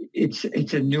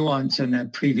it's a nuance in a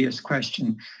previous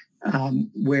question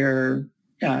where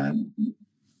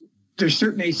there's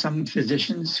certainly some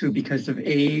physicians who, because of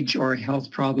age or health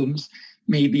problems,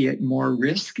 may be at more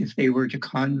risk if they were to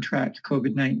contract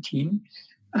COVID-19.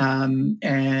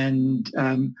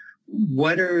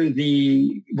 What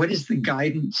is the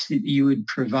guidance that you would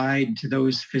provide to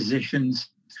those physicians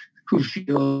who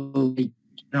feel they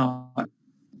cannot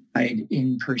provide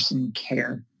in-person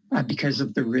care because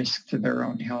of the risk to their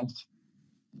own health?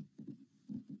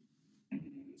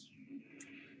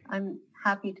 I'm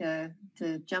happy to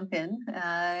jump in.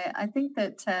 I think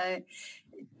that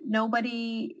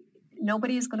nobody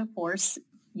is going to force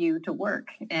you to work,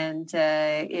 and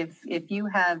if you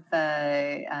have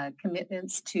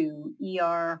commitments to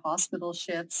ER hospital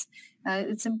shifts,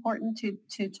 it's important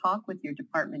to talk with your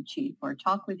department chief or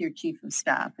talk with your chief of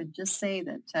staff and just say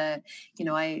that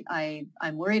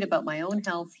I'm worried about my own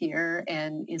health here,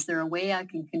 and is there a way I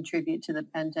can contribute to the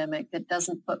pandemic that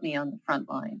doesn't put me on the front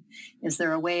line? Is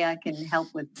there a way I can help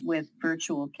with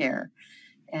virtual care?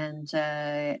 And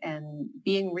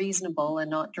being reasonable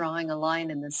and not drawing a line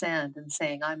in the sand and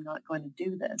saying, I'm not going to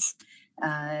do this,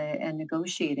 and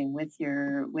negotiating with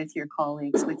your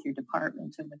colleagues, with your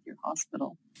department, and with your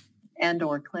hospital and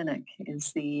or clinic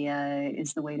is the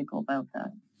way to go about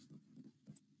that.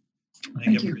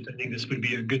 I think this would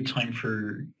be a good time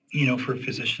for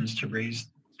physicians to raise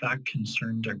that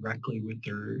concern directly with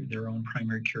their own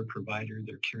primary care provider,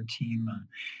 their care team.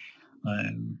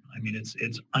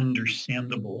 It's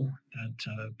understandable that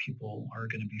people are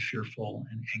going to be fearful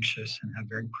and anxious and have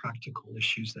very practical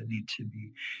issues that need to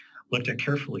be looked at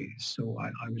carefully. So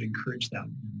I would encourage that,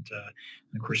 and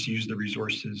of course use the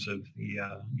resources of the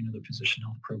Physician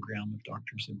Health Program of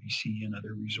Doctors of BC and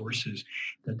other resources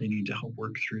that they need to help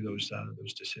work through those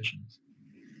decisions.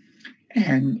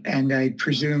 And I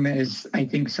presume, as I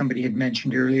think somebody had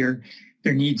mentioned earlier,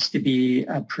 there needs to be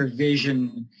a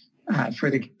provision for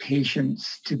the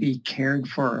patients to be cared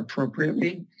for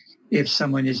appropriately if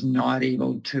someone is not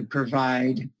able to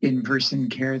provide in-person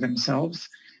care themselves,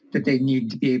 that they need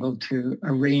to be able to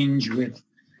arrange with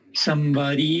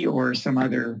somebody or some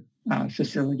other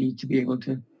facility to be able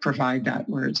to provide that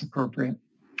where it's appropriate.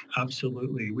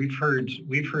 Absolutely. We've heard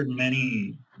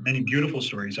many beautiful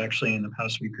stories actually in the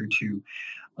past week or two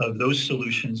of those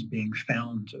solutions being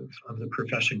found, of the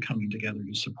profession coming together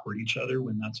to support each other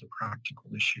when that's a practical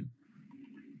issue.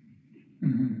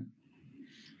 Mm-hmm.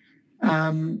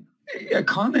 A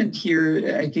comment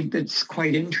here, I think that's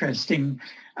quite interesting,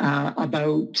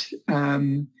 about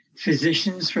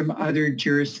physicians from other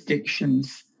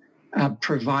jurisdictions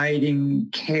providing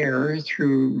care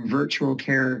through virtual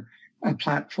care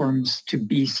platforms to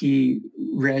BC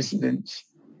residents.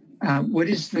 What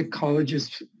is the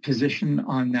college's position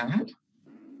on that?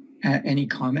 Any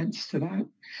comments to that?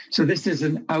 So this is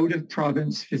an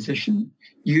out-of-province physician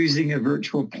using a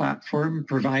virtual platform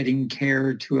providing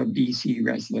care to a BC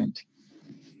resident.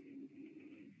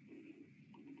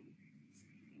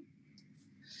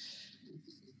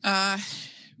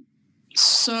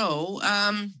 So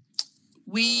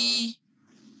we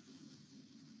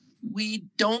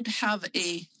don't have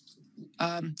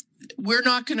we're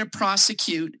not going to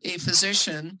prosecute a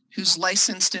physician who's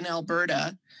licensed in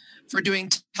Alberta for doing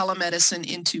telemedicine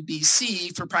into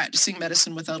BC for practicing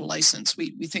medicine without a license.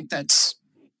 We think that's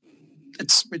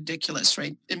ridiculous,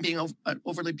 right? And being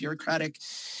overly bureaucratic.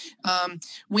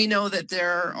 We know that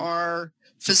there are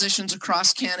physicians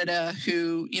across Canada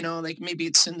who, like maybe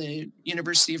it's in the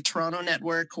University of Toronto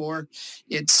network, or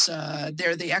it's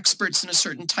they're the experts in a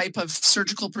certain type of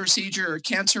surgical procedure or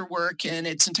cancer work, and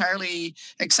it's entirely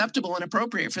acceptable and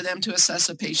appropriate for them to assess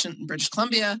a patient in British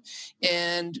Columbia.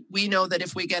 And we know that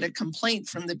if we get a complaint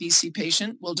from the BC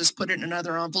patient, we'll just put it in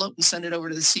another envelope and send it over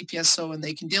to the CPSO and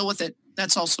they can deal with it.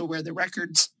 That's also where the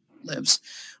records lives.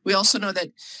 We also know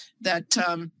that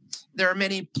there are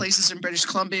many places in British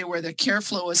Columbia where the care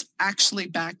flow is actually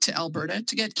back to Alberta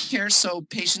to get care. So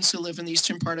patients who live in the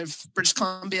eastern part of British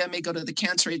Columbia may go to the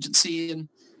cancer agency in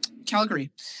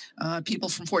Calgary. People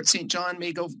from Fort St. John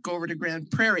may go over to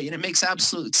Grand Prairie. And it makes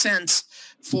absolute sense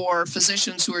for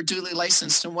physicians who are duly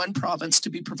licensed in one province to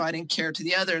be providing care to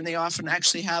the other. And they often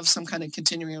actually have some kind of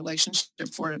continuing relationship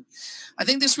for it. I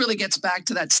think this really gets back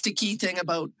to that sticky thing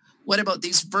about what about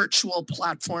these virtual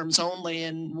platforms only,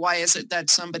 and why is it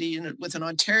that somebody with an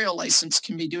Ontario license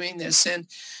can be doing this? And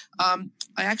I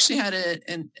actually had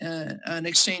an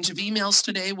exchange of emails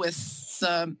today with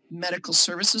the Medical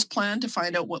Services Plan to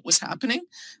find out what was happening.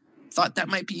 Thought that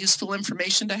might be useful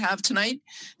information to have tonight.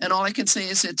 And all I can say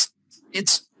is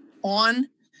it's on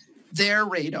their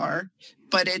radar,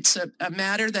 but it's a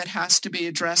matter that has to be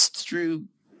addressed through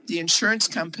the insurance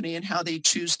company and how they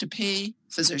choose to pay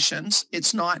physicians.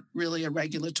 It's not really a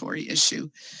regulatory issue.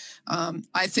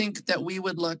 I think that we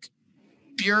would look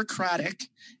bureaucratic,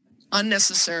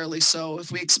 unnecessarily so,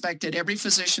 if we expected every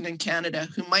physician in Canada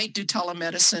who might do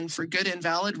telemedicine for good and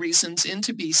valid reasons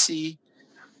into BC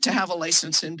to have a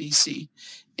license in BC.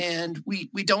 And we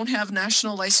don't have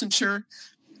national licensure.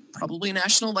 Probably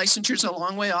national licensure is a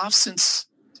long way off, since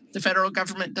the federal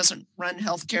government doesn't run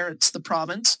healthcare, it's the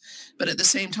province. But at the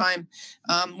same time,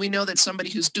 we know that somebody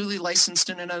who's duly licensed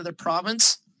in another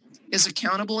province is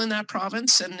accountable in that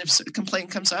province. And if a complaint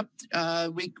comes up,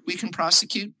 we can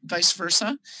prosecute, vice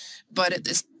versa. But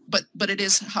it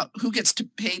is who gets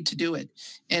paid to do it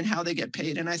and how they get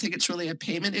paid. And I think it's really a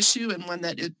payment issue, and one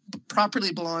that it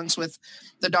properly belongs with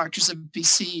the doctors of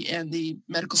BC and the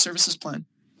Medical Services Plan.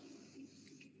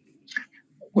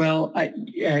 Well, I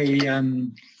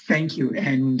thank you.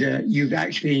 And you've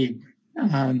actually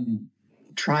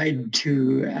tried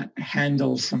to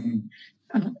handle some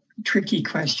tricky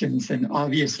questions. And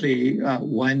obviously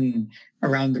one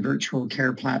around the virtual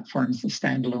care platforms, the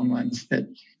standalone ones, that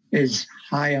is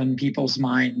high on people's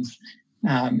minds,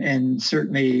 and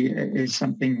certainly is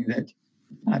something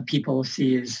that people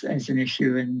see as an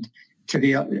issue. And to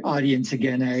the audience,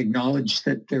 again, I acknowledge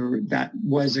that that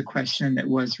was a question that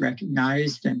was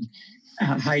recognized, and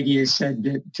Heidi has said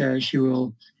that she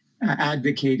will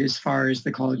advocate as far as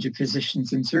the College of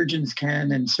Physicians and Surgeons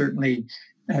can, and certainly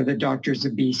the Doctors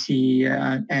of BC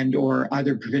and or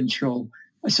other provincial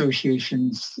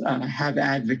associations have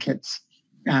advocates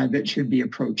that should be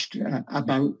approached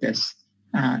about this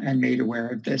and made aware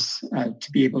of this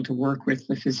to be able to work with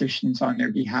the physicians on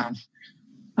their behalf.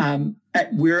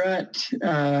 We're at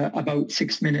about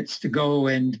 6 minutes to go,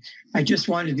 and I just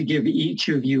wanted to give each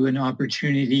of you an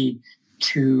opportunity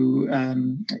to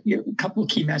a couple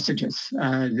key messages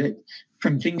that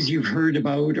from things you've heard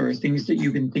about or things that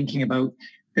you've been thinking about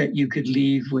that you could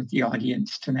leave with the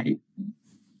audience tonight.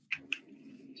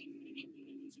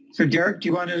 So Derek, do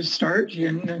you want to start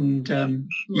and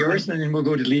yours, and then we'll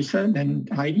go to Lisa and then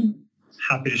Heidi?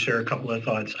 Happy to share a couple of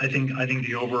thoughts. I think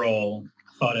the overall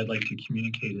thought I'd like to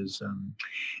communicate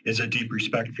is a deep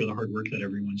respect for the hard work that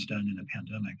everyone's done in a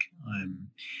pandemic.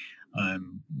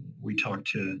 We talked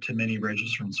to many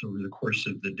registrants over the course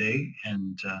of the day,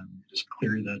 and it's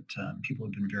clear that people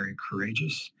have been very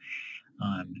courageous,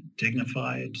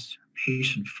 dignified,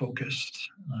 patient-focused,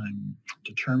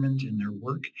 determined in their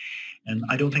work. And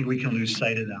I don't think we can lose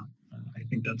sight of that. I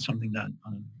think that's something that,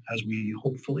 as we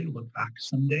hopefully look back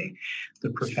someday,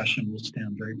 the profession will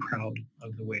stand very proud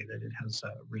of the way that it has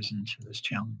risen to this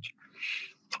challenge.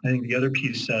 I think the other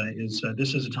piece is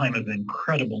this is a time of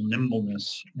incredible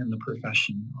nimbleness in the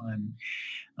profession.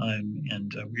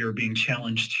 And we are being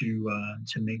challenged to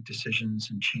make decisions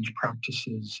and change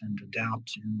practices and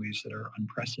adapt in ways that are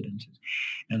unprecedented.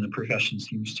 And the profession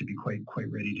seems to be quite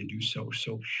ready to do so.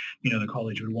 So, the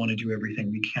college would want to do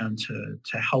everything we can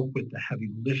to help with the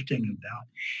heavy lifting of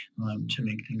that, to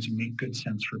make things make good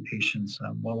sense for patients,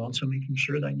 while also making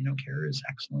sure that, care is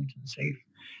excellent and safe.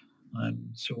 I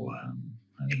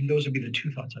think those would be the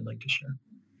two thoughts I'd like to share.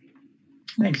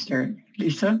 Thanks, Derek.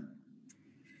 Lisa?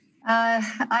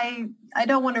 I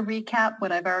don't want to recap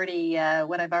what I've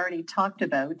already talked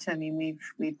about. I mean,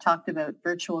 we've talked about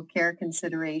virtual care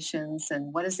considerations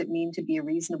and what does it mean to be a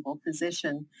reasonable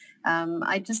physician.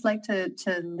 I'd just like to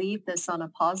leave this on a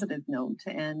positive note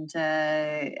and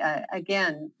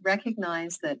again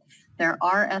recognize that there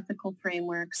are ethical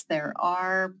frameworks, there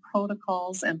are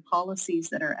protocols and policies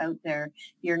that are out there.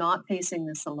 You're not facing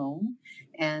this alone.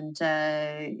 And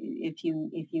if you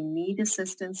need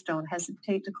assistance, don't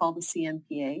hesitate to call the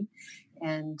CMPA.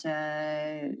 And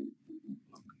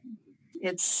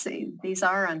these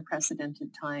are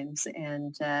unprecedented times,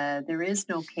 and there is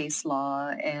no case law,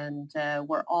 and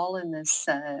we're all in this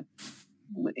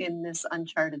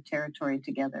uncharted territory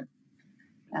together.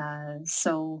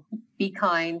 So be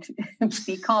kind,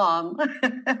 be calm,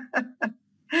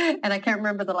 and I can't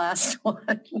remember the last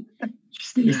one.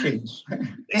 Stay safe.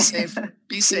 Be safe.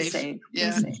 Be safe.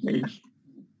 Yeah. Be safe.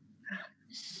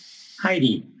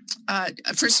 Heidi.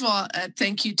 First of all,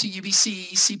 thank you to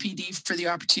UBC CPD for the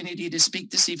opportunity to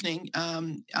speak this evening.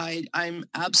 I'm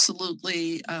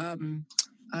absolutely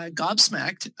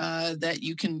gobsmacked that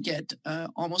you can get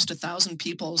almost 1,000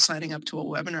 people signing up to a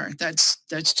webinar.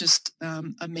 That's just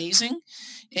amazing,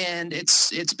 and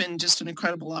it's been just an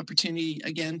incredible opportunity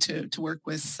again to work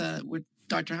with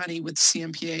Dr. Honey with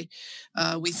CMPA.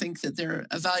 We think that they're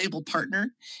a valuable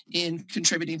partner in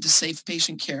contributing to safe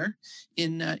patient care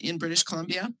in British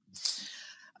Columbia.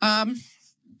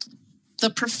 The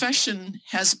profession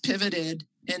has pivoted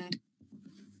and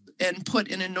put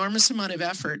an enormous amount of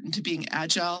effort into being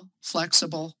agile,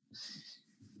 flexible,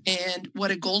 and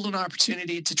what a golden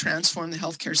opportunity to transform the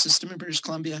healthcare system in British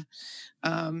Columbia.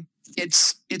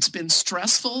 It's been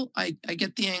stressful. I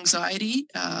get the anxiety.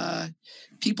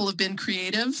 People have been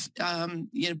creative.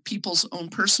 People's own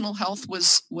personal health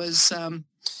was on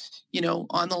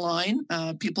the line.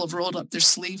 People have rolled up their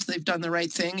sleeves. They've done the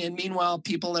right thing. And meanwhile,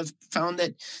 people have found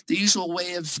that the usual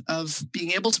way of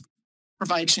being able to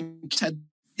provide had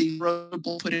the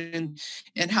roadblock put in,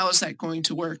 and how is that going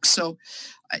to work? So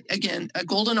again, a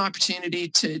golden opportunity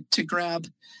to grab,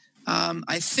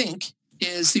 I think,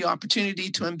 is the opportunity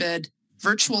to embed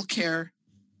virtual care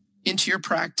into your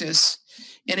practice.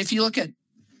 And if you look at,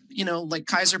 like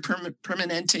Kaiser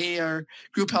Permanente or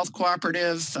Group Health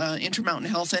Cooperative, Intermountain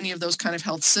Health, any of those kind of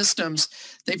health systems,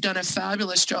 they've done a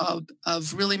fabulous job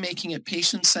of really making it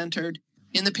patient-centered,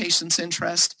 in the patient's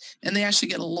interest, and they actually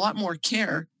get a lot more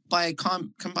care by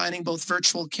combining both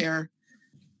virtual care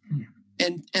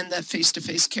and that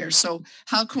face-to-face care. So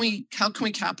how can we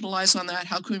capitalize on that?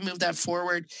 How can we move that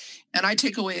forward? And I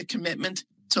take away a commitment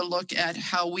to look at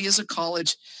how we as a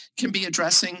college can be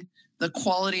addressing the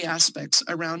quality aspects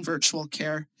around virtual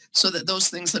care, so that those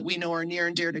things that we know are near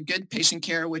and dear to good patient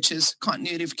care, which is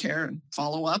continuity of care and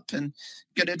follow-up and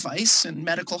good advice and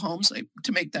medical homes,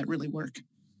 to make that really work.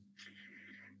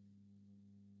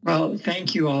 Well,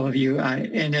 thank you, all of you.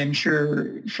 And I'm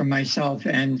sure from myself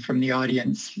and from the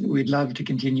audience, we'd love to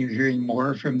continue hearing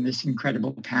more from this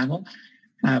incredible panel.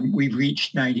 We've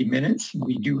reached 90 minutes.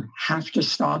 We do have to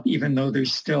stop, even though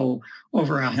there's still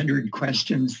over 100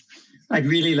 questions. I'd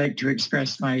really like to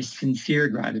express my sincere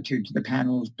gratitude to the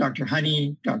panel, Dr.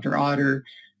 Honey, Dr. Otter,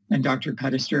 and Dr.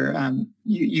 Pedister.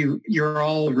 You're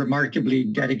all remarkably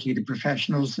dedicated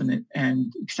professionals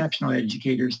and exceptional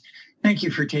educators. Thank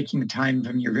you for taking the time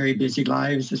from your very busy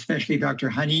lives, especially Dr.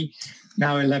 Honey,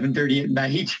 now 11:30 at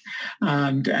night,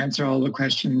 to answer all the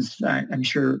questions. I'm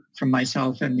sure from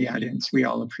myself and the audience, we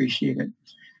all appreciate it.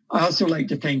 I also like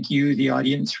to thank you, the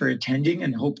audience, for attending,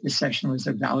 and hope the session was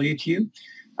of value to you.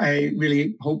 I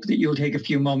really hope that you'll take a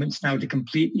few moments now to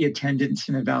complete the attendance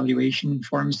and evaluation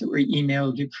forms that were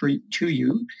emailed to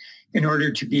you in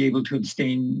order to be able to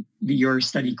obtain your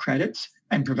study credits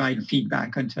and provide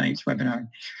feedback on tonight's webinar.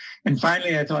 And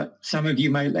finally, I thought some of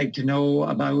you might like to know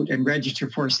about and register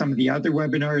for some of the other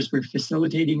webinars we're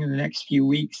facilitating in the next few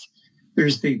weeks.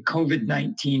 There's the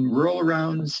COVID-19 Rural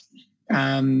Rounds.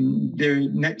 Their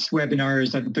next webinar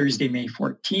is on Thursday, May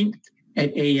 14th at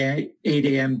 8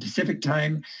 a.m. Pacific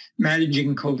time,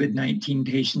 managing COVID-19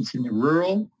 patients in the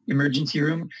rural emergency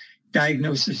room.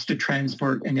 diagnosis to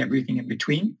transport, and everything in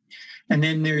between. And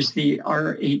then there's the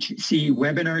RHC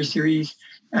webinar series.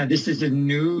 This is a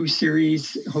new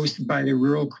series hosted by the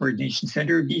Rural Coordination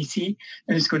Centre of BC,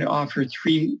 and it's going to offer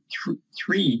three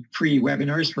free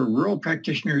webinars for rural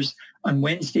practitioners on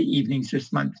Wednesday evenings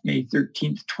this month, May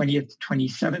 13th, 20th,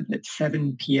 27th at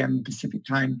 7 p.m. Pacific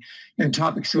time. And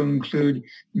topics will include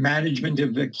management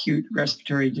of acute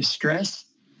respiratory distress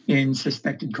in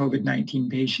suspected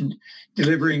COVID-19 patient,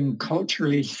 delivering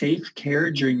culturally safe care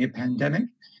during a pandemic,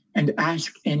 and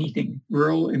Ask Anything,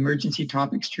 rural emergency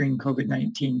topics during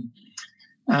COVID-19.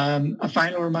 A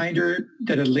final reminder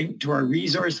that a link to our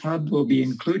resource hub will be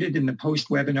included in the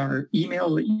post-webinar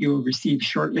email that you will receive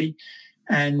shortly,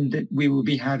 and that we will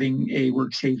be having a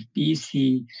WorkSafe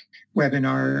BC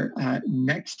webinar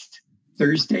next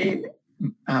Thursday,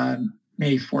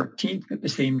 May 14th at the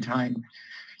same time.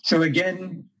 So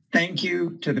again, thank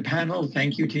you to the panel.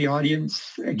 Thank you to the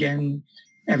audience. Again,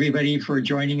 everybody for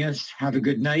joining us. Have a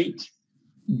good night.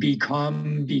 Be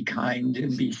calm, be kind,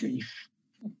 and be safe.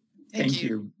 Thank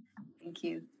you. Thank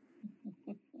you.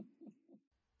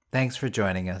 Thanks for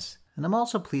joining us. And I'm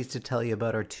also pleased to tell you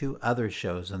about our two other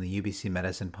shows on the UBC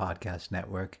Medicine Podcast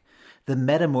Network. The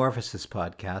Metamorphosis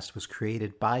podcast was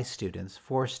created by students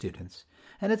for students,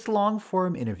 and it's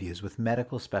long-form interviews with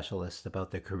medical specialists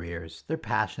about their careers, their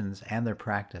passions, and their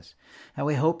practice. And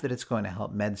we hope that it's going to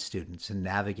help med students in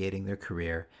navigating their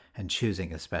career and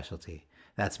choosing a specialty.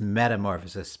 That's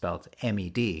Metamorphosis, spelled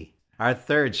M-E-D. Our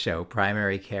third show,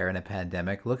 Primary Care in a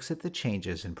Pandemic, looks at the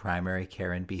changes in primary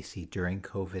care in BC during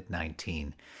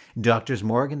COVID-19. Doctors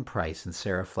Morgan Price and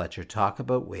Sarah Fletcher talk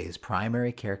about ways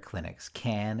primary care clinics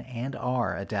can and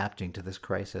are adapting to this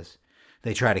crisis.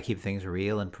 They try to keep things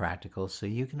real and practical so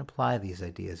you can apply these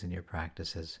ideas in your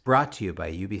practices. Brought to you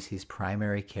by UBC's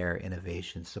Primary Care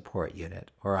Innovation Support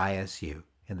Unit, or ISU,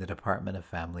 in the Department of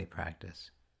Family Practice.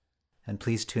 And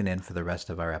please tune in for the rest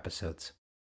of our episodes.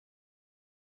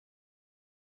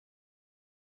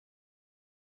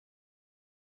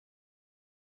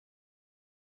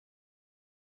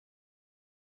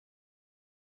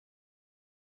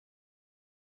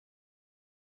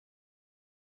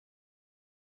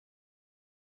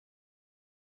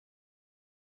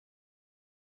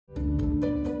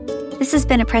 This has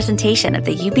been a presentation of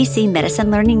the UBC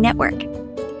Medicine Learning Network.